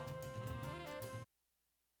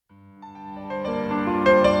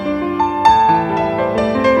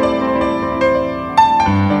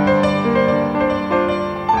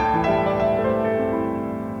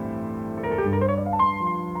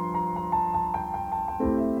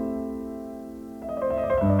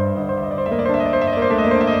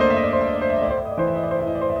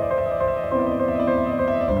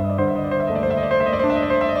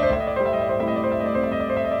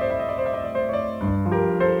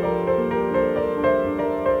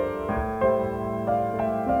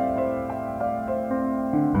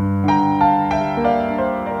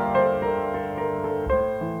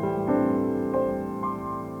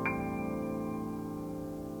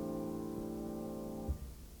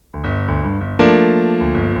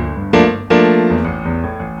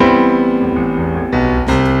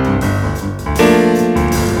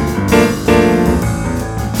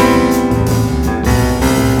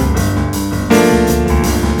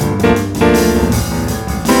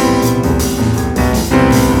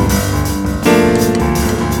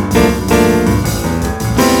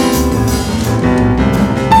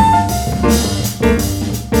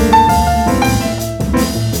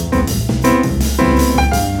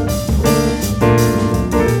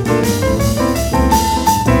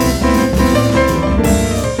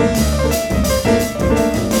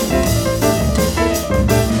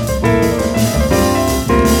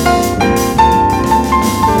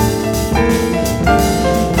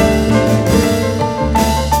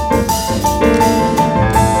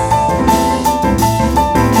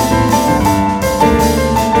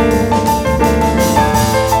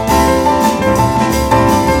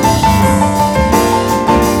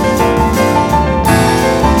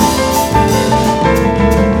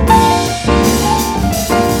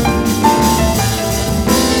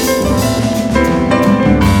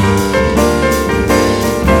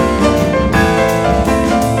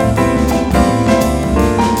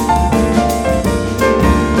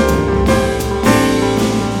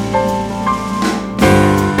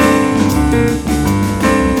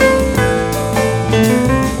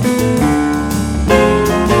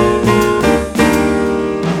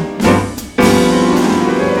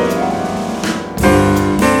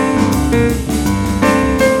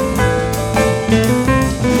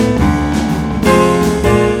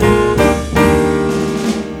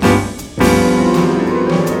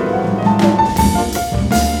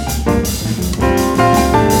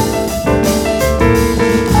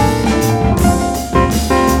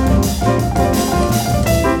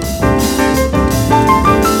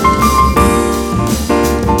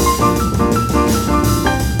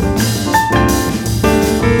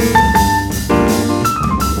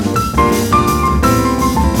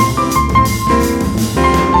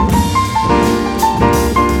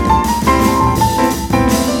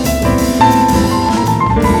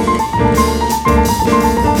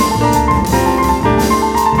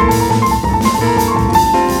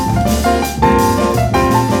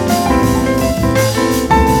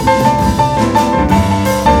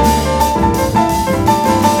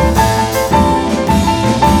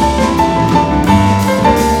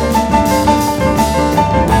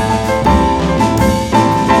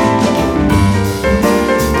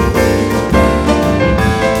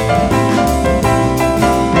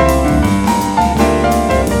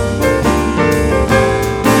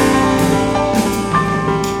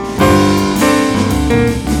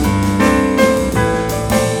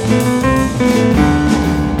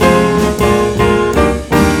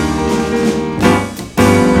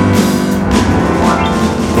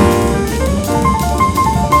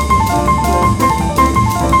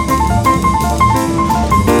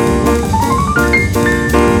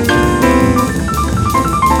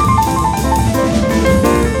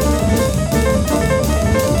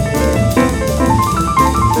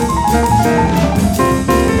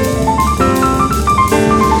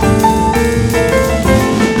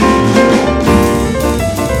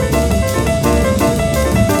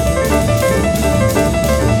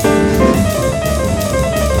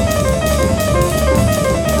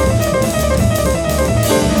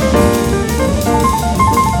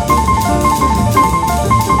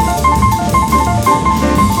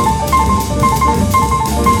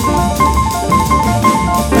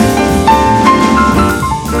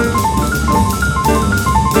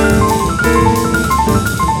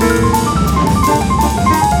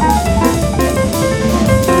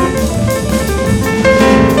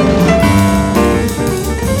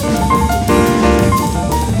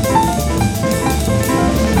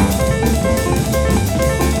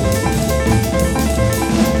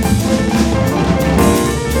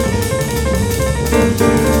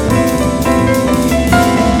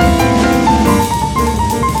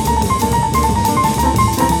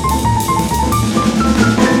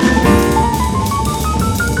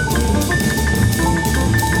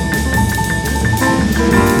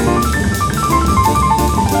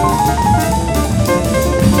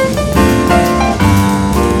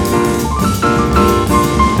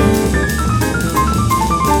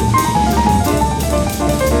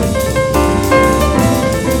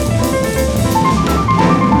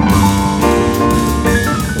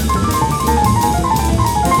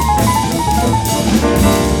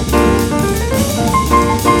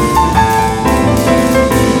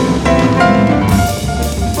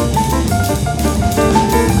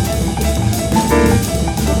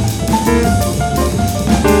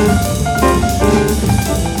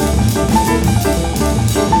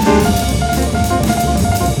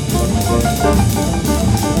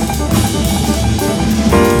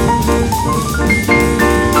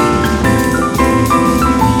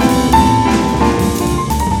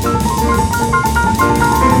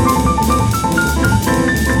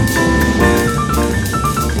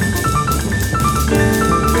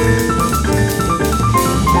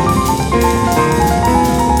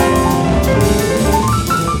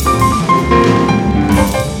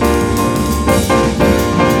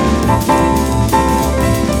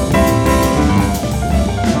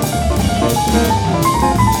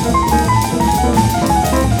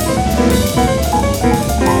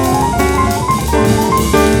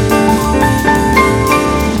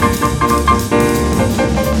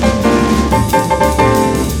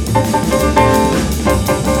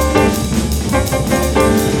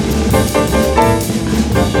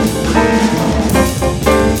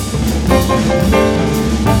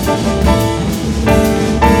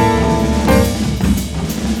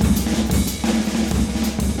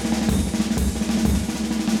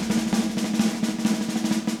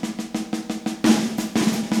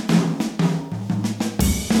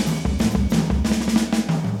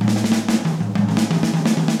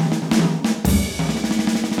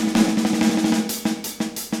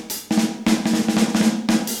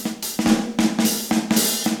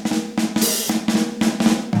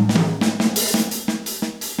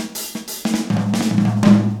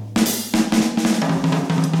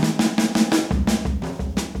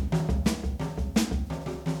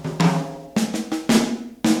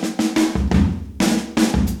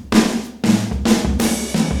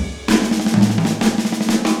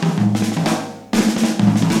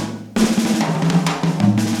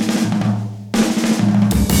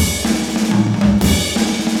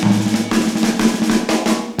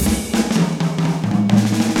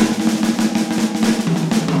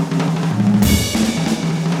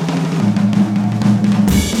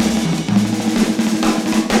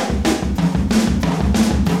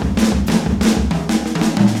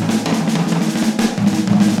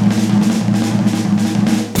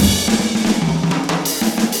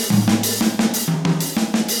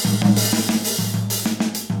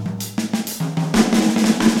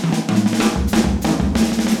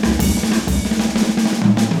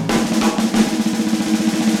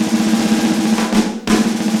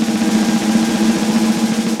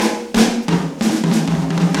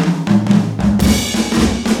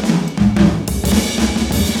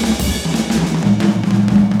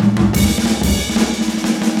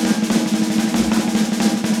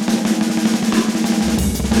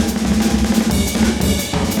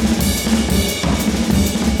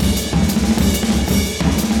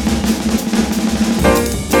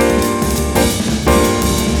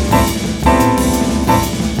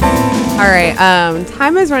 right.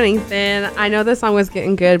 Time is running thin. I know this song was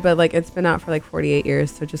getting good, but like it's been out for like 48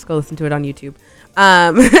 years, so just go listen to it on YouTube.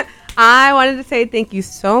 I wanted to say thank you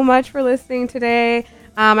so much for listening today.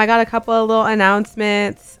 I got a couple of little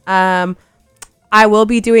announcements. I will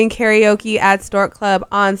be doing karaoke at Stork Club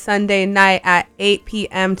on Sunday night at 8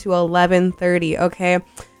 p.m. to 11:30. Okay.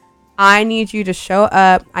 I need you to show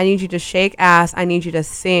up. I need you to shake ass. I need you to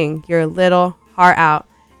sing your little heart out.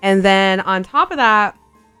 And then on top of that,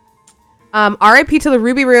 RIP to the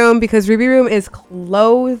Ruby Room, because Ruby Room is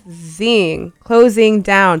closing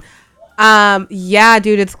down. Yeah,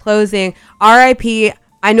 dude, it's closing. RIP.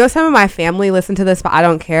 I know some of my family listen to this, but I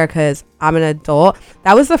don't care because I'm an adult.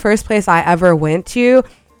 That was the first place I ever went to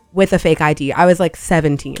with a fake ID. I was like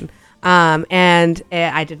 17. And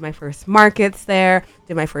I did my first markets there,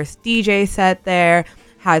 did my first DJ set there,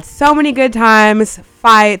 had so many good times,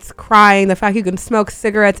 fights, crying, the fact you can smoke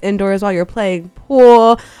cigarettes indoors while you're playing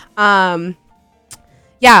pool.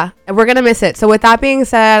 Yeah, we're going to miss it. So with that being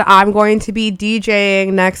said, I'm going to be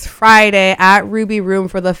DJing next Friday at Ruby Room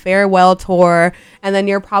for the farewell tour. And then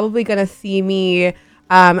you're probably going to see me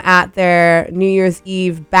at their New Year's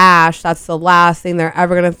Eve bash. That's the last thing they're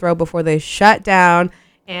ever going to throw before they shut down.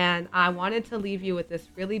 And I wanted to leave you with this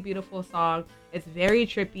really beautiful song. It's very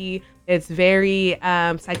trippy. It's very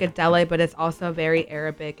psychedelic, but it's also very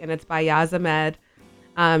Arabic. And it's by Yaz Ahmed.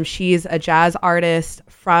 She's a jazz artist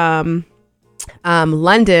from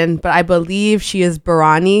London, but I believe she is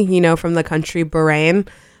Bahraini, you know, from the country Bahrain.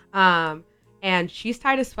 And she's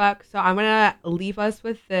tight as fuck. So I'm going to leave us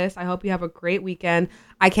with this. I hope you have a great weekend.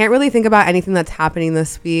 I can't really think about anything that's happening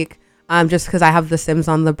this week. Just because I have the Sims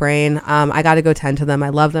on the brain. I got to go tend to them. I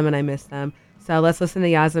love them and I miss them. So let's listen to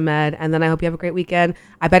Yaz Ahmed. And then I hope you have a great weekend.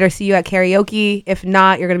 I better see you at karaoke. If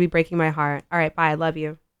not, you're going to be breaking my heart. All right, bye. I love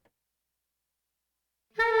you.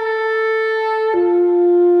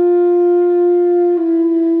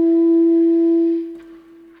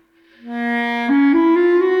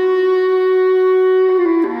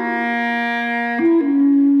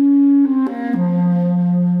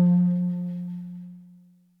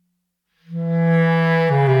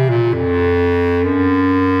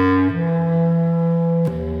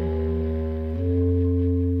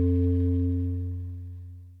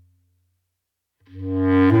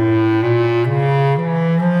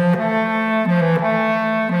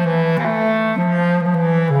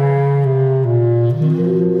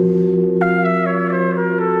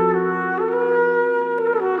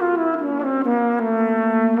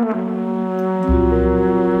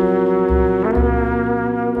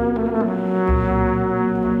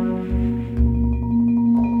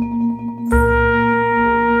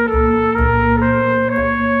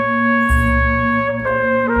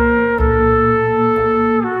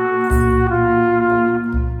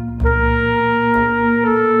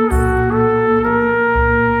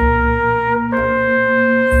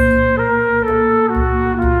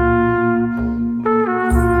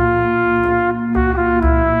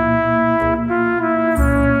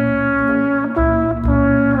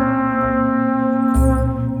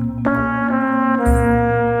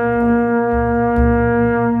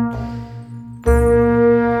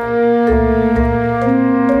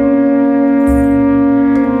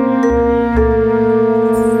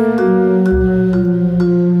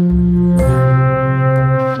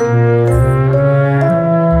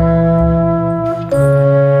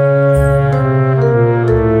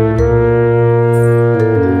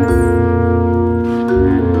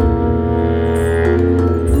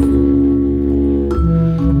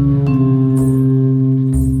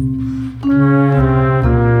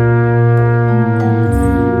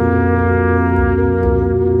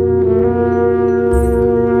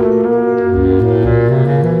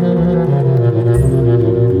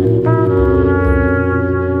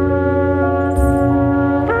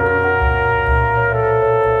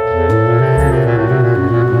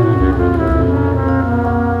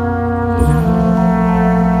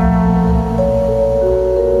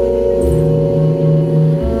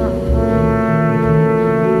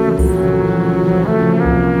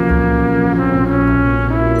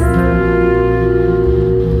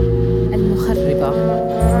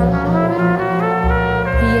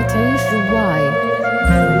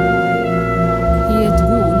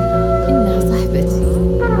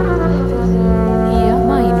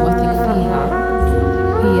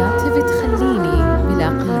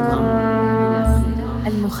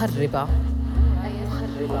 المخربة.